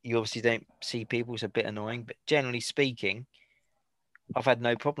obviously don't see people. It's a bit annoying, but generally speaking, I've had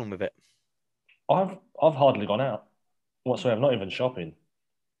no problem with it. I've hardly gone out whatsoever. Not even shopping.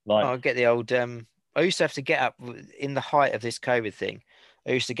 I get the old. I used to have to get up in the height of this COVID thing.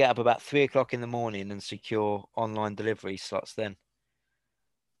 I used to get up about 3:00 in the morning and secure online delivery slots then.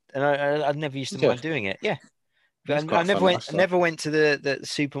 And I never used to mind doing it. Yeah. But I never went to the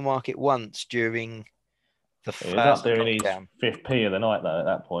supermarket once during the first lockdown. 5p of the night though at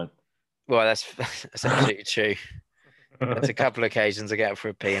that point. Well, that's absolutely true. There's a couple of occasions I get up for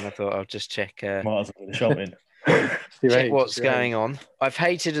a pee and I thought I'll just check. Might as well be shopping. Check what's going on. I've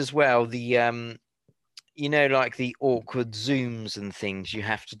hated as well the like the awkward Zooms and things you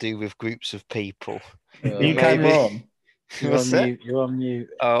have to do with groups of people. You came on. You're on mute.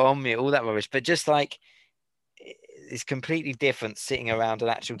 Oh, on mute, all that rubbish. But just like, it's completely different sitting around an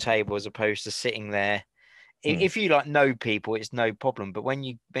actual table as opposed to sitting there. If you know people, it's no problem. But when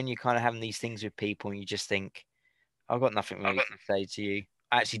you kind of having these things with people and you just think, I've got nothing really to say to you.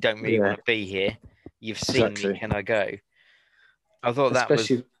 I actually don't really want to be here. You've seen me. Can I go? I thought that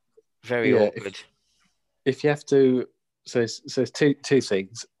was very awkward. If you have to, so there's two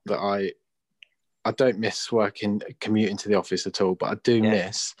things that I don't miss commuting to the office at all, but I do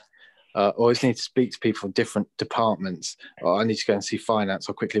miss. Always need to speak to people from different departments. Or I need to go and see finance.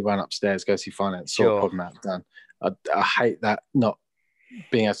 I'll quickly run upstairs, go see finance, sort of problem out, done. I hate that, not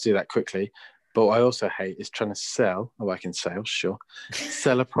being able to do that quickly. But what I also hate is trying to sell. I work in sales, sure.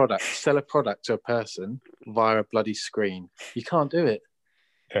 Sell a product to a person via a bloody screen. You can't do it.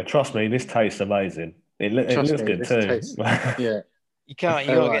 Yeah, trust me, this tastes amazing. It looks good too. Yeah. You can't.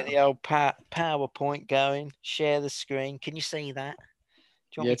 You gotta get the old PowerPoint going. Share the screen. Can you see that?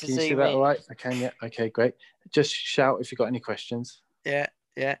 Can you see that? All right. I can. Yeah. Okay. Great. just shout if you've got any questions. Yeah.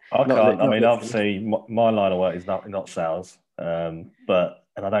 I can't. I mean, obviously, my line of work is not sales, but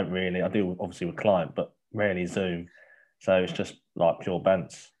I don't really. I do obviously with client, but rarely Zoom. So it's just like pure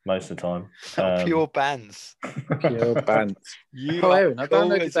bants most of the time. Pure bants. Pure bants. Aaron, I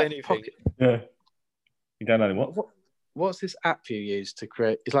downloaded that Pocket. Yeah. You downloaded what? What's this app you use to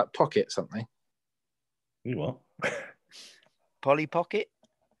create? It's like Pocket something. You what? Polly Pocket?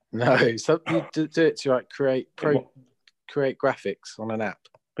 No, so you do it to like create graphics on an app.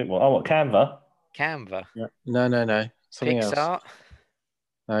 Bit more. Oh, what? Canva? Yeah. No. Something Pixar? Else.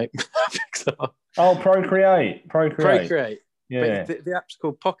 No. Pixar. Oh, Procreate. Yeah. But the app's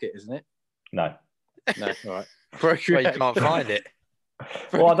called Pocket, isn't it? No. All right. Procreate. Well, you can't find it.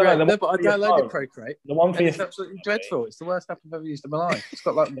 Well, I don't know. No, but I downloaded Procreate. The one for it's absolutely dreadful. It's the worst app I've ever used in my life. It's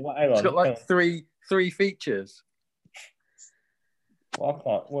got like three features.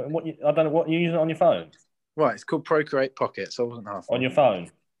 Well, I don't know what you use it on your phone. Right, it's called Procreate Pocket, so I wasn't half on your phone.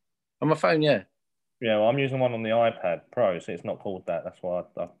 On my phone, yeah. Yeah, well, I'm using one on the iPad Pro, so it's not called that. That's why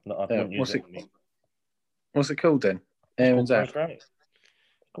I wouldn't use it. What's it called then? It's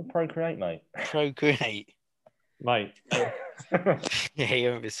called Procreate, mate. Procreate, mate. Yeah, you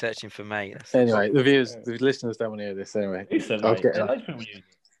haven't been searching for mate. Anyway, the listeners don't want to hear this. Anyway,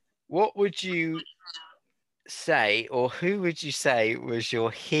 What would you say, or who would you say was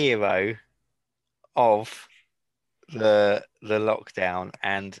your hero of the lockdown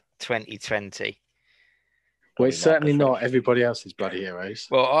and 2020? Well, it's certainly not everybody else's bloody heroes.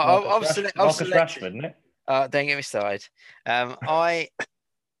 Well, I've selected Rashford, isn't it? Don't get me started. I've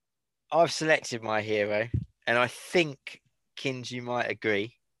selected my hero, and I think Kinge, you might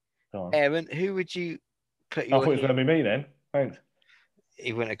agree. Aaron, who would you put your? I thought it was going to be me then. Thanks.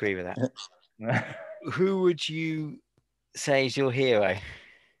 He wouldn't agree with that. Who would you say is your hero?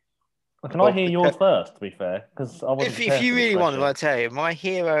 Can I hear yours first, to be fair? Because if you really want, I'll tell you. My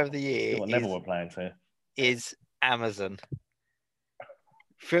hero of the year is Amazon.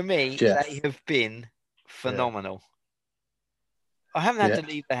 For me, they have been phenomenal. I haven't had to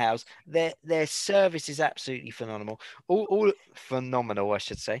leave the house. Their service is absolutely phenomenal. All phenomenal, I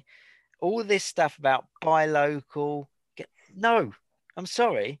should say. All this stuff about buy local. No, I'm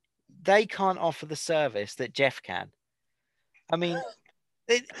sorry. They can't offer the service that Jeff can. I mean,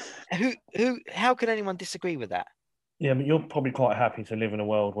 how can anyone disagree with that? Yeah, but you're probably quite happy to live in a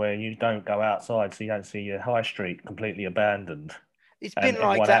world where you don't go outside, so you don't see your high street completely abandoned. It's been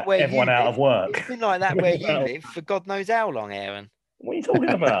like that where everyone out of work. It's been like that where you live for God knows how long, Aaron. What are you talking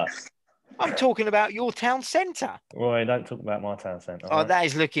about? I'm talking about your town centre. Roy, don't talk about my town centre. Oh, right? That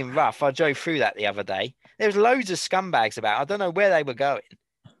is looking rough. I drove through that the other day. There was loads of scumbags about. I don't know where they were going.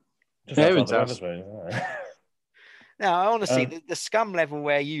 Aaron's house. Now, honestly, the scum level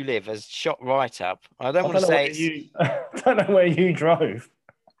where you live has shot right up. I don't want to say I don't know where you drove.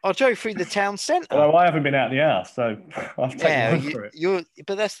 I drove through the town centre. Well, I haven't been out of the house, so I've taken for it.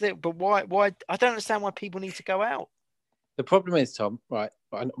 But that's the. But why? I don't understand why people need to go out. The problem is, Tom. Right.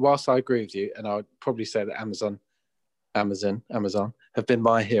 Whilst I agree with you, and I would probably say that Amazon have been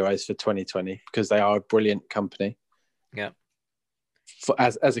my heroes for 2020 because they are a brilliant company. Yeah.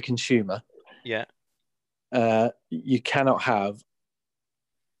 As a consumer. Yeah. You cannot have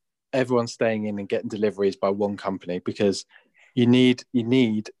everyone staying in and getting deliveries by one company because you need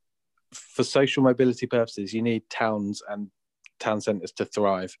for social mobility purposes, you need towns and town centres to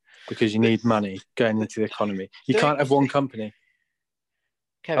thrive because you need money going into the economy. You can't have one company.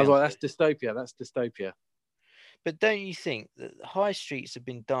 Otherwise, that's dystopia. But don't you think that the high streets have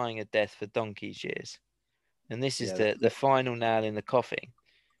been dying a death for donkey's years? And this is the final nail in the coffin.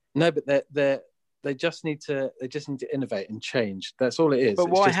 No, but they just need to innovate and change. That's all it is. But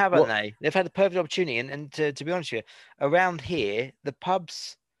why haven't they? They've had the perfect opportunity. And to be honest with you, around here, the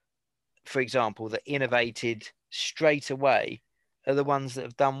pubs, for example, that innovated straight away are the ones that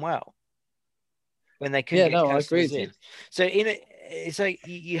have done well. When they couldn't get customers in. So it's like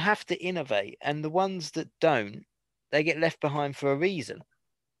you have to innovate, and the ones that don't, they get left behind for a reason.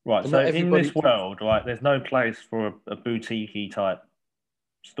 Right. So in this world, right, there's no place for a boutique-y type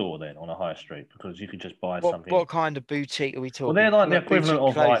store then on a high street because you could just buy something. What kind of boutique are we talking? Well, they're like the equivalent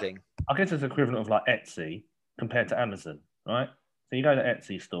of clothing. I guess it's equivalent of like Etsy compared to Amazon, right? So you go to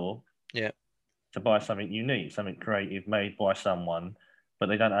Etsy store, to buy something unique, something creative made by someone, but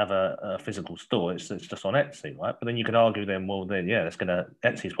they don't have a physical store. It's just on Etsy, right? But then you could argue then, well, then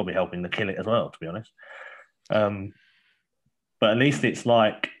Etsy's probably helping to kill it as well, to be honest. But at least it's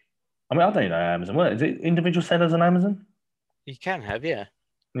like, I mean, I don't know Amazon. What is it? Individual sellers on Amazon? You can have, yeah.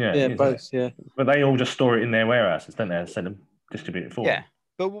 Yeah, both, yeah. But they all just store it in their warehouses, don't they? Send them, distribute it for them.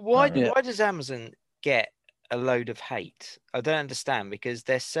 But why does Amazon get a load of hate? I don't understand, because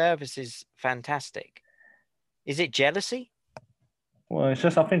their service is fantastic. Is it jealousy? Well, it's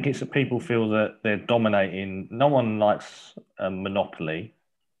just I think it's that people feel that they're dominating. No one likes a monopoly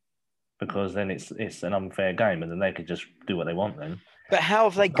because then it's an unfair game, and then they could just do what they want then. But how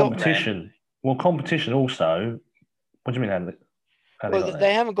have they got there? Competition. Well, competition also. What do you mean? Well,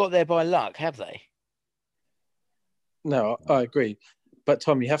 they haven't got there by luck, have they? No, I agree. But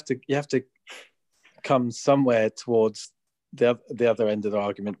Tom, you have to come somewhere towards the other end of the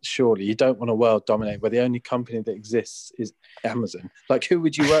argument. Surely you don't want a world dominate where the only company that exists is Amazon. Like, who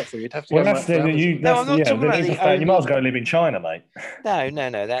would you work for? You'd have to go work for Amazon. No, I'm not talking about the only... You might as well go live in China, mate. No.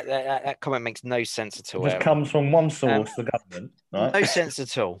 That comment makes no sense at all. It just comes from one source, the government. Right? No sense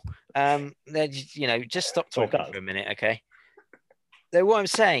at all. Just stop talking for a minute, okay? So what I'm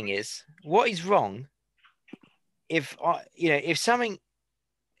saying is, what is wrong if I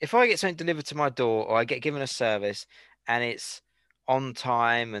get something delivered to my door, or I get given a service and it's on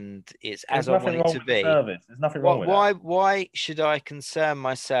time and it's as I want it to be. There's nothing wrong with that. Why should I concern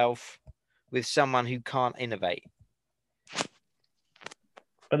myself with someone who can't innovate?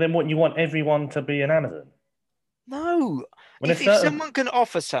 But then what, you want everyone to be an Amazon? No. If someone can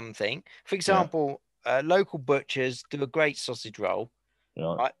offer something, for example, local butchers do a great sausage roll.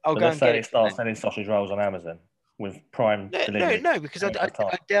 Yeah. I'll go and get it. Start selling sausage rolls on Amazon with Prime delivery. No, because I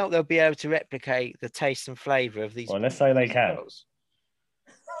doubt they'll be able to replicate the taste and flavour of these. Well, let's say they can.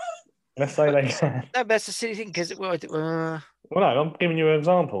 Let's say they can. No, but that's a silly thing, because well, no, I'm giving you an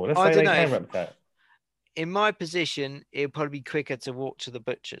example. Let's say they can replicate. In my position, it'd probably be quicker to walk to the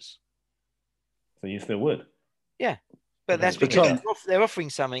butchers. So you still would? Yeah. But that's because they're offering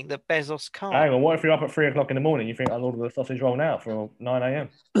something that Bezos can't. Hang on, what if you're up at 3 o'clock in the morning? You think I'll order the sausage roll now for 9 a.m.?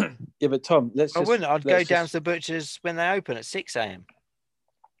 Yeah, but Tom, I'd go down to the butchers when they open at 6 a.m.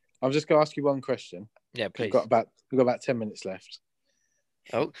 I'm just going to ask you one question. Yeah, please. We've got about 10 minutes left.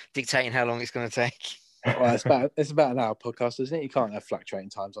 Oh, dictating how long it's going to take. Well, it's about an hour podcast, isn't it? You can't have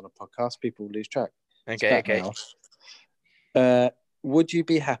fluctuating times on a podcast. People lose track. Okay. Would you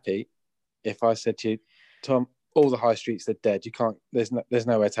be happy if I said to you, Tom, all the high streets are dead. You can't. There's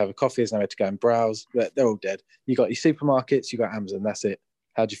nowhere to have a coffee. There's nowhere to go and browse. They're all dead. You got your supermarkets. You got Amazon. That's it.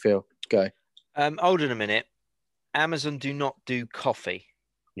 How do you feel? Go. Hold on a minute. Amazon do not do coffee.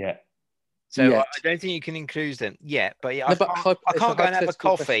 Yeah. So I don't think you can include them yet. But I can't go and have a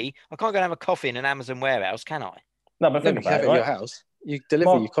coffee. I can't go and have a coffee in an Amazon warehouse, can I? No, but think about it. At your house. You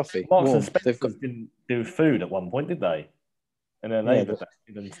deliver your coffee. Marks and Spencer didn't do food at one point, did they? And then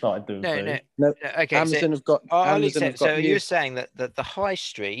they started doing food. No. Okay. Amazon have got. So you're saying that the high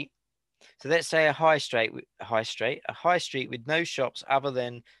street. So let's say a high street with no shops other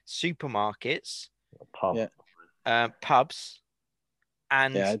than supermarkets, pubs,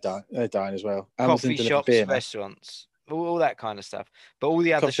 and they're dying as well. Coffee shops, restaurants, all that kind of stuff. But all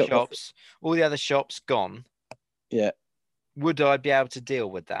the other shops gone. Yeah. Would I be able to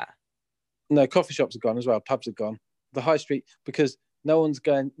deal with that? No, coffee shops are gone as well. Pubs are gone. The high street, because no one's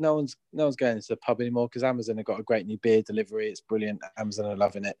going into the pub anymore because Amazon have got a great new beer delivery. It's brilliant. Amazon are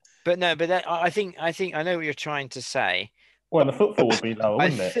loving it. But I think I know what you're trying to say. Well, the footfall would be lower,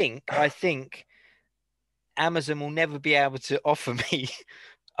 wouldn't it? I think Amazon will never be able to offer me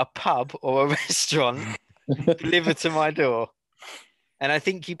a pub or a restaurant delivered to my door, and I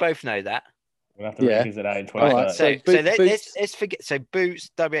think you both know that. We'll have to revisit that in 2030. So let's forget. So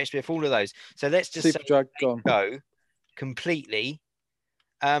Boots, WHBF, all of those. So let's just Superdrug go completely.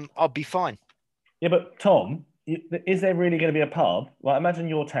 I'll be fine. Yeah, but Tom, is there really going to be a pub? Like, imagine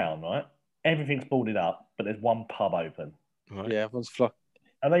your town, right? Everything's boarded up, but there's one pub open. Right. Yeah, everyone's flocked.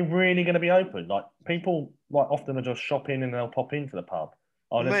 Are they really going to be open? Like, people often are just shopping and they'll pop into the pub.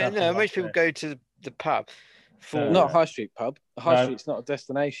 Most people go to the pub. Not a high street pub. A high street's not a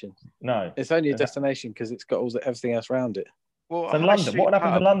destination. No, it's only a destination because it's got everything else around it. Well, so London, what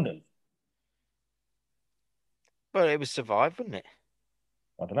happened to London? Well, it would survive, wouldn't it?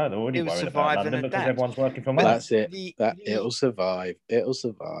 I don't know. They're already worried about London because everyone's working from home. That's it. It'll survive. It'll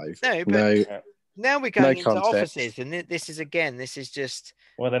survive. Now we're going into offices, and this is just.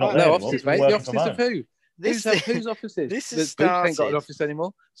 Well, they're not offices, mate. The offices of who? Whose offices? This is Boots ain't got an office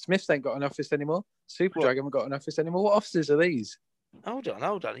anymore. Smiths ain't got an office anymore. Superdrug haven't got an office anymore. What offices are these? Hold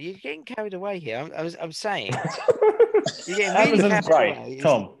on. You're getting carried away here. I'm saying. You're getting really Amazon's great, away.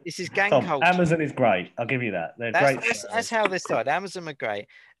 Tom. This is gang culture. Amazon is great. I'll give you that. They're great. That's how they started. Amazon are great,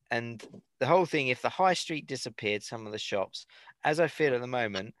 and the whole thing. If the high street disappeared, some of the shops, as I feel at the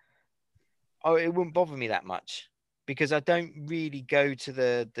moment, it wouldn't bother me that much because I don't really go to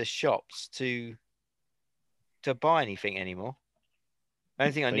the shops to buy anything anymore. I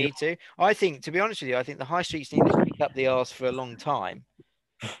don't think I need to. I think, to be honest with you, I think the high streets need to kick up the arse for a long time,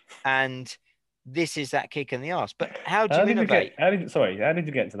 and this is that kick in the arse. But how do you innovate? How did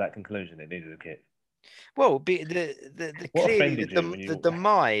you get to that conclusion? It needed a kick. Well, clearly the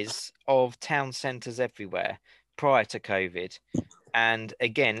demise of town centres everywhere prior to COVID, and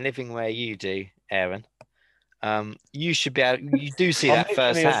again living where you do, Aaron, you should be able. You do see that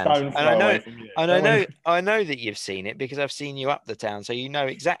firsthand, and I know that you've seen it because I've seen you up the town, so you know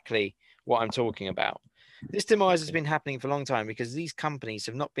exactly what I'm talking about. This demise has been happening for a long time because these companies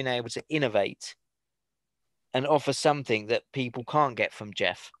have not been able to innovate and offer something that people can't get from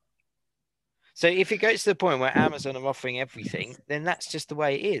Jeff. So if it goes to the point where Amazon are offering everything, then that's just the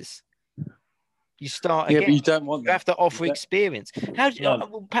way it is. You start again. Yeah, but you don't want that. You have to offer experience.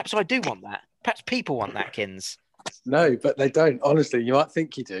 Well, perhaps I do want that. Perhaps people want that, Kins. No, but they don't. Honestly, you might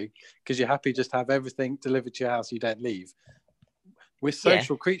think you do because you're happy just to have everything delivered to your house. You don't leave. We're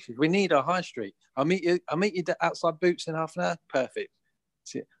social creatures. We need our high street. I'll meet you outside Boots in half an hour. Perfect.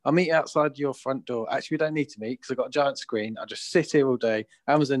 I'll meet you outside your front door. Actually, we don't need to meet because I've got a giant screen. I'll just sit here all day.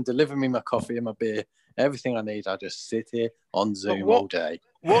 Amazon deliver me my coffee and my beer. Everything I need. I'll just sit here on Zoom all day.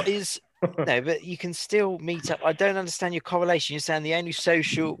 What is... No, but you can still meet up. I don't understand your correlation. You're saying the only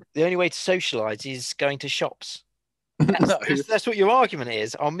way to socialise is going to shops. That's what your argument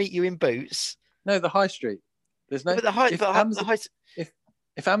is. I'll meet you in Boots. No, the high street. There's no... But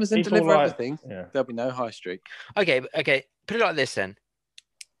if Amazon deliver everything, there'll be no high street. Okay. Put it like this then.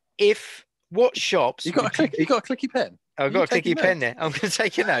 What shops... You got a clicky pen? I've got a clicky pen there. I'm going to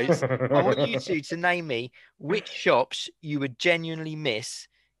take your notes. I want you two to name me which shops you would genuinely miss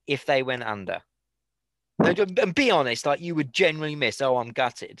if they went under. And be honest, like you would genuinely miss. Oh, I'm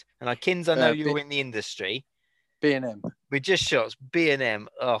gutted. And like Kins, I know you're in the industry. B&M. With just shops, B&M.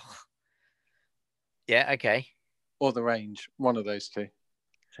 Ugh. Yeah, okay. Or the Range. One of those two.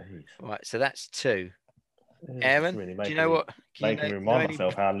 Jeez. Right, so that's two. Aaron, really do you know what? Making me remind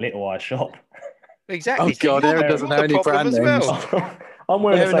myself how little I shop. Exactly. Oh, God, Aaron doesn't know any brand names. I'm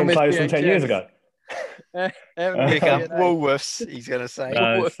wearing the same clothes from 10 years ago. Woolworths, he's going to say.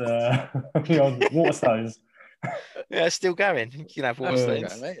 No, it's Waterstones. Yeah, it's still going. You can have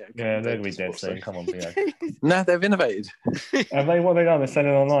Waterstones. Yeah, they're going to be dead soon. Come on, Theo. No, they've innovated. What have they done? They're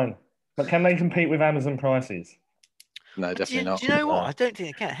selling online. But can they compete with Amazon prices? No, definitely not. Do you know what? I don't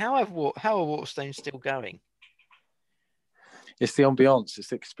think they can. How are Waterstones still going? It's the ambience, it's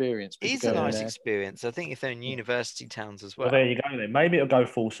the experience. It is a nice experience. I think if they're in university towns as well. Well, there you go then. Maybe it'll go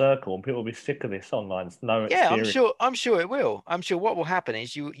full circle and people will be sick of this online. Experience. I'm sure it will. I'm sure what will happen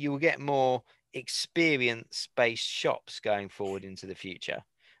is you will get more experience-based shops going forward into the future.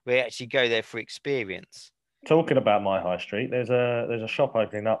 Where you actually go there for experience. Talking about my high street, there's a shop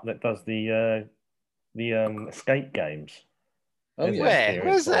opening up that does the escape games. Oh, yeah.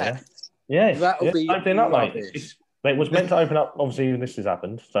 Where's that? Yeah, that'll be opening up, mate. It was meant to open up. Obviously, this has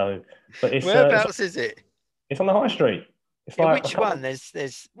happened. So, but it's whereabouts is it? It's on the high street. It's which one?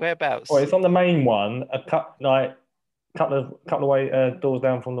 There's whereabouts? Well, it's on the main one. Couple of way doors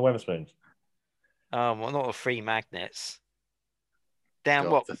down from the Wetherspoons. Well, not the Free Magnets. Down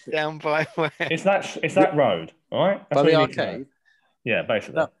what? Down by where? It's that road, all right? By the arcade. Yeah,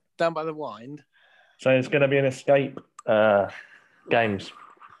 basically. No, down by the Wind. So it's going to be an escape games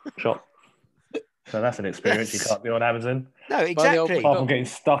shop. So that's an experience you can't do on Amazon. No, exactly. Apart from getting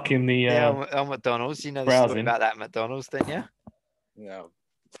stuck in the on McDonald's. You know the story about that McDonald's, don't you? Yeah.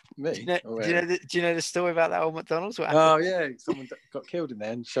 Me? Do you know the story about that old McDonald's? Oh yeah, someone got killed in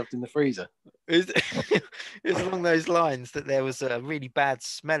there and shoved in the freezer. It was along those lines that there was a really bad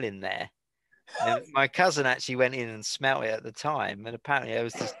smell in there. And my cousin actually went in and smelt it at the time, and apparently there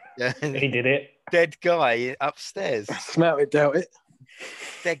was this he did it. Dead guy upstairs. Smelt it, dealt it.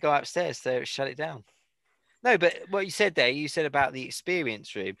 Dead guy upstairs, so shut it down. No, but what you said there, you said about the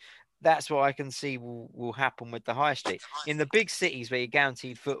experience room. That's what I can see will happen with the high street. In the big cities where you're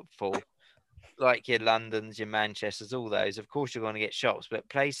guaranteed footfall, like your Londons, your Manchesters, all those, of course you're going to get shops. But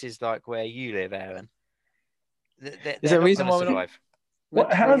places like where you live, Aaron, is there a reason why we're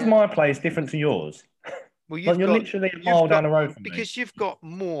not? How is my place different to yours? Well, you're literally a mile down the road from me. Because you've got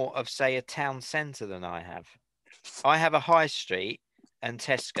more of, say, a town centre than I have. I have a high street and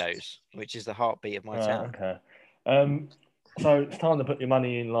Tesco's, which is the heartbeat of my town. Okay. So it's time to put your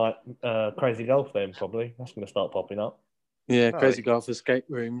money in like Crazy Golf then, probably. That's going to start popping up. Yeah, Crazy Golf, escape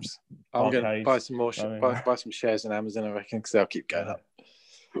rooms. I'm going to buy some more, buy some shares in Amazon, I reckon, because they'll keep going up.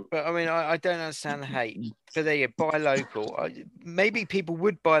 But I mean, I don't understand the hate. But there you buy local. Maybe people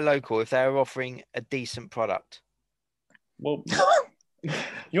would buy local if they were offering a decent product. Well,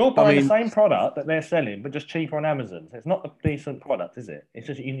 You're buying the same product that they're selling, but just cheaper on Amazon. So it's not a decent product, is it? It's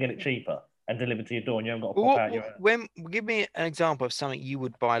just you can get it cheaper and delivered to your door, and you haven't got to pop out your. Give me an example of something you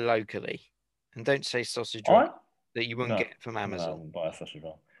would buy locally, and don't say sausage roll that you wouldn't get from Amazon. No, I wouldn't buy a sausage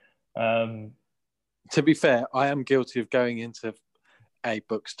roll. To be fair, I am guilty of going into a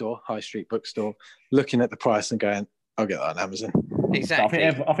bookstore, high street bookstore, looking at the price and going, "I'll get that on Amazon." Exactly.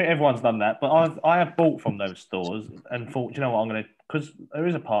 I think everyone's done that, but I have bought from those stores and thought, you know what, I'm going to, because there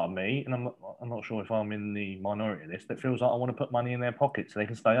is a part of me, and I'm not sure if I'm in the minority of this, that feels like I want to put money in their pocket so they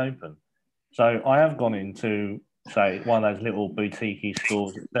can stay open. So I have gone into, say, one of those little boutique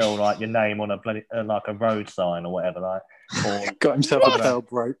stores that sell like your name on like a road sign or whatever, like. Or got himself a bell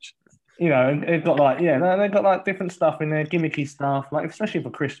brooch. You know, and it's got like they've got like different stuff in there, gimmicky stuff, like especially for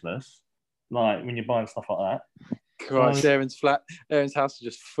Christmas, like when you're buying stuff like that. Christ, Aaron's house is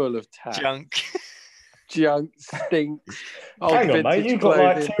just full of junk stinks. Hang on, mate, you've got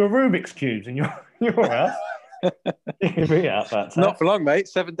like 2 Rubik's cubes in your house. Me out that. Not for long, mate.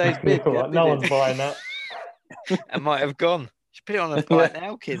 7 days bid. No one's buying that. That might have gone. Just put it on a flight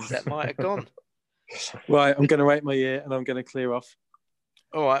now, kids. That might have gone. Right, I'm going to wait my year and I'm going to clear off.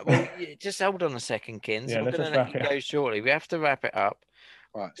 All right, well, just hold on a second, Kins. Yeah, we're going to let you go shortly. We have to wrap it up.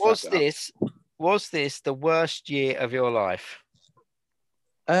 Right, Was this the worst year of your life?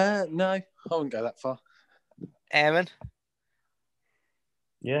 No, I wouldn't go that far. Aaron?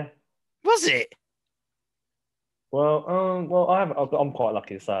 Yeah. Was it? Well, I'm quite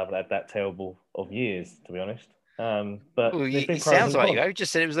lucky to say I haven't had that terrible of years, to be honest. But it sounds like you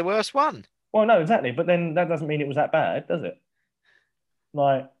just said it was the worst one. Well, no, exactly. But then that doesn't mean it was that bad, does it?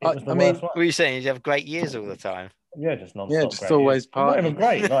 Like, it was the worst one. What are you saying? You have great years all the time? Yeah, just non-stop. Yeah, just always not even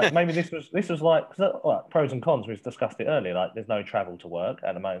great. Like maybe this was like pros and cons. We've discussed it earlier. Like there's no travel to work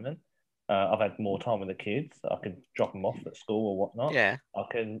at the moment. I've had more time with the kids. I can drop them off at school or whatnot. Yeah. I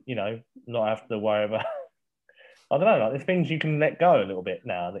can, not have to worry about. I don't know. Like there's things you can let go a little bit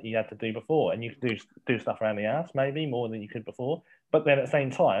now that you had to do before, and you can do stuff around the house maybe more than you could before. But then at the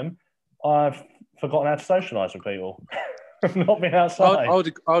same time, I've forgotten how to socialise with people. Not been outside. I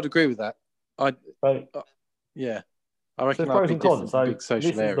would agree with that. Yeah, I reckon so pros and cons. So big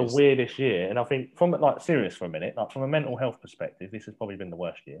social this areas. is the weirdest year, and I think from serious for a minute, like from a mental health perspective, this has probably been the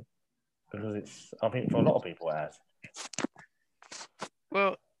worst year because I think for a lot of people it has.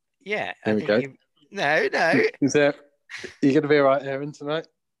 Well, yeah. There we go. No. Is there? Are you going to be all right, Aaron, tonight?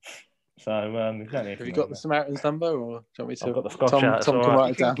 So exactly. Have you got the Samaritan's number, or do you want me to? I've got the Scotch Tom can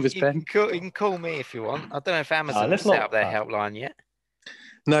write it down with his pen. You can call me if you want. I don't know if Amazon has set up their helpline yet.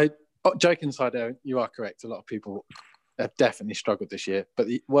 No, joking aside, Aaron, you are correct. A lot of people have definitely struggled this year. But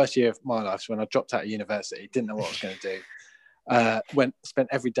the worst year of my life was when I dropped out of university, didn't know what I was going to do. Spent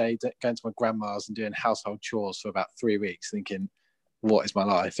every day going to my grandma's and doing household chores for about 3 weeks, thinking, what is my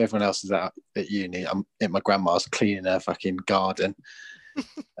life? Everyone else is out at uni. I'm at my grandma's cleaning her fucking garden.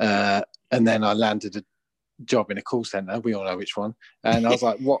 And then I landed a job in a call center. We all know which one. And I was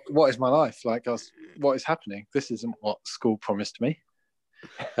like, what is my life? Like, what is happening? This isn't what school promised me.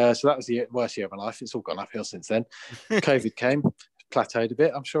 So that was the worst year of my life. It's all gone uphill since then. COVID came, plateaued a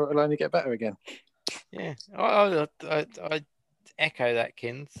bit. I'm sure it'll only get better again. Yeah, I echo that,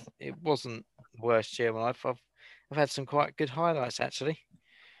 Kins. It wasn't the worst year of my life. I've had some quite good highlights actually.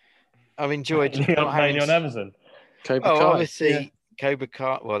 I've enjoyed on Amazon. Obviously, yeah. Cobra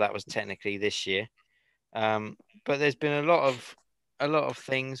Kai. Well, that was technically this year, but there's been a lot of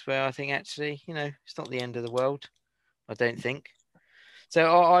things where I think actually, it's not the end of the world. I don't think. So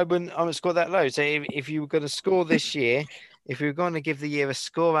I wouldn't score that low. So if you were going to score this year, if we were going to give the year a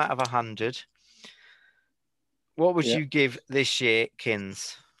score out of 100, what would you give this year,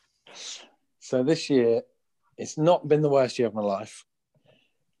 Kins? So this year, it's not been the worst year of my life,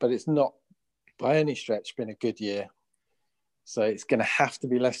 but it's not by any stretch been a good year. So it's going to have to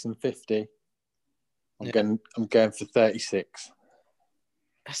be less than 50. I'm going for 36.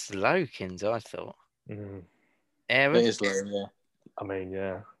 That's low, Kins, I thought. Mm. Aaron? It is low, yeah. I mean,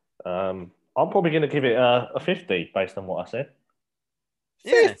 yeah. I'm probably going to give it a 50 based on what I said.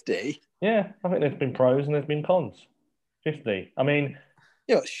 50? Yeah, I think there's been pros and there's been cons. 50. I mean...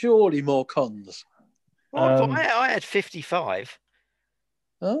 Yeah, surely more cons. Well, I had 55.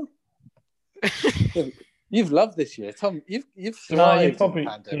 Oh? You've loved this year, Tom. You've thrived.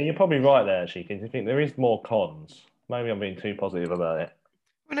 You're probably right there, actually, because you think there is more cons. Maybe I'm being too positive about it.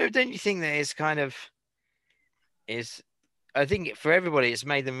 Well, no, don't you think that I think for everybody, it's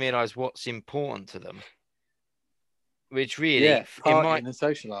made them realise what's important to them. Which really, partying and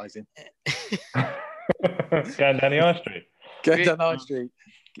socialising. Going down the high street. Going down the high street.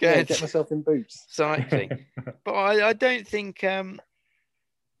 Get myself in boots. Cycling. But I don't think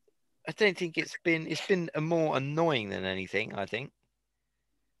I don't think it's been a more annoying than anything. I think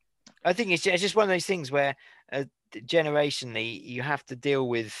it's just one of those things where generationally you have to deal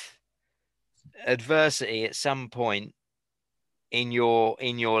with adversity at some point in your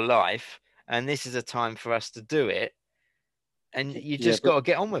life, and this is a time for us to do it, and you just got to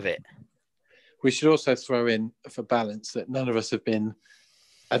get on with it. We should also throw in for balance that none of us have been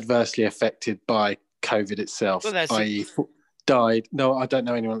adversely affected by COVID itself, i.e. died. No, I don't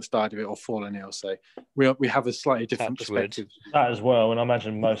know anyone that's died of it or fallen ill, so we have a slightly different perspective. That as well, and I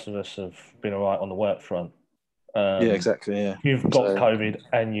imagine most of us have been all right on the work front. Yeah, exactly. Yeah, if you've got COVID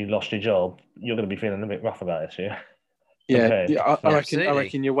and you lost your job, you're going to be feeling a bit rough about this year. Yeah. I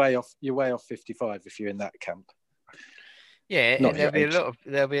reckon you're way off 55 if you're in that camp. Yeah,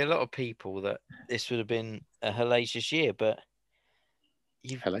 there'll be a lot of people that this would have been a hellacious year, but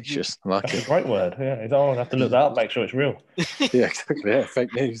hellacious. That's a great word. Yeah, I'll have to look that up, make sure it's real. Yeah, exactly. Yeah,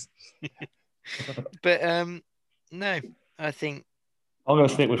 fake news. But no, I think I'm going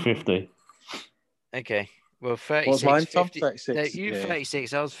to stick with 50. Okay. Well, 36. What's mine, Tom? 50, 36. You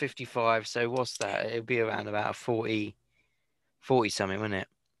 36. I was 55. So what's that? It'll be around about 40 something, wouldn't it?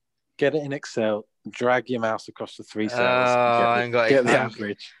 Get it in Excel. Drag your mouse across the 3 cells. I ain't got get the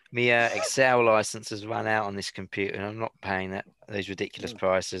average. My Excel license has run out on this computer, and I'm not paying those ridiculous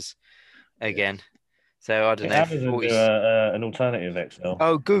prices again. So I don't know. Amazon do an alternative Excel.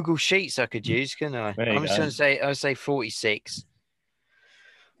 Oh, Google Sheets I could use, couldn't I? I'm just going to say, I'll say 46.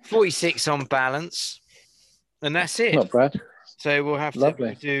 46 on balance, and that's it. Not bad. So we'll have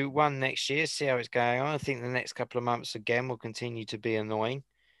to do one next year, see how it's going on. I think the next couple of months again will continue to be annoying.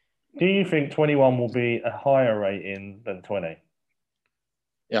 Do you think 21 will be a higher rating than 20?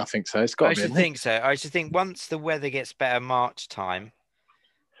 Yeah, I think so. It's got to be. I should think so. I should think once the weather gets better March time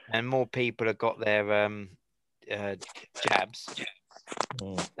and more people have got their jabs.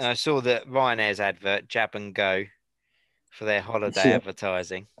 I saw that Ryanair's advert, Jab and Go, for their holiday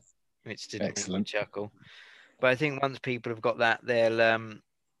advertising, which didn't make me chuckle. But I think once people have got that, they'll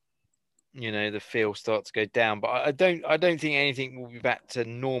the feel starts to go down. But I don't think anything will be back to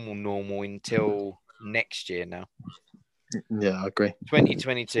normal until next year now. Yeah, I agree.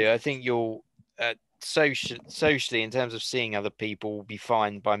 2022. I think you'll socially, in terms of seeing other people, will be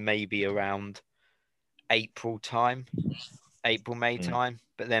fine by maybe around April, May time.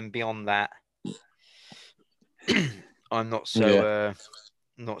 But then beyond that, I'm not so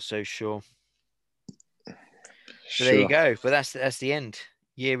sure. So there you go. But that's the end.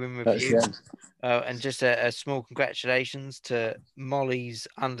 Year in review. And just a small congratulations to Molly's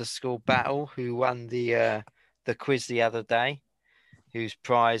 _battle, who won the quiz the other day, whose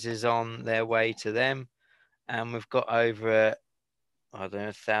prize is on their way to them. And we've got over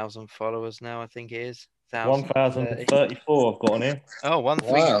 1,000 followers now, I think it is. 1,034 I've got on here. Oh,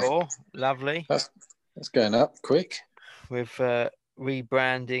 134. Wow. Lovely. That's going up quick. With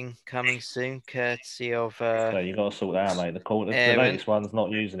rebranding coming soon, courtesy of so you got to sort that out, mate. The latest one's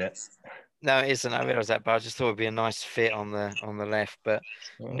not using it. No, it isn't. I realise that, but I just thought it'd be a nice fit on the left. But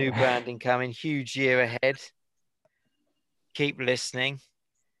new branding coming, huge year ahead. Keep listening,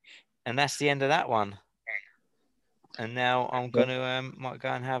 and that's the end of that one. And now I'm gonna might go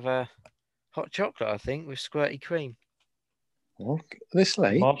and have a hot chocolate, I think, with squirty cream. This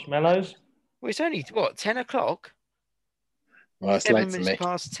late? Marshmallows? Well, it's only 10 o'clock. Well, it's 7 minutes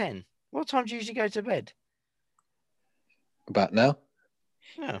past 10. What time do you usually go to bed? About now.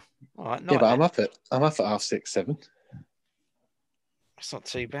 Oh, all right. Yeah, but I'm up at 6:30, 7. That's not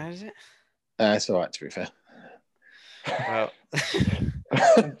too bad, is it? It's all right, to be fair. Well,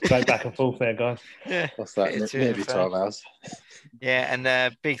 go back and forth there, guys. Yeah, what's that? Nearly 12 hours. Yeah,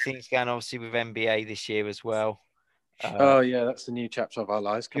 and big things going obviously with NBA this year as well. That's the new chapter of our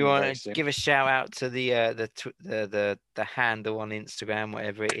lives. You want to give a shout out to the handle on Instagram,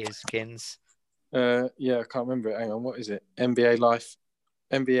 whatever it is, Kins? I can't remember it. Hang on, what is it? NBA Life,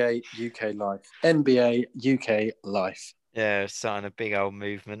 NBA UK Life, NBA UK Life. Yeah, starting a big old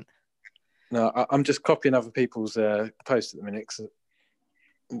movement. No, I'm just copying other people's posts at the minute.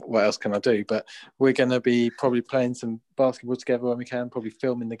 What else can I do? But we're going to be probably playing some basketball together when we can. Probably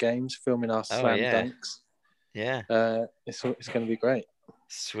filming the games, filming our slam dunks. Yeah, it's going to be great.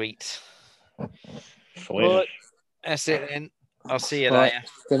 Sweet. Well, that's it then. I'll see you later.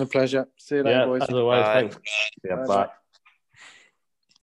 It's been a pleasure. See you later, boys. As always, thanks. Yeah, bye.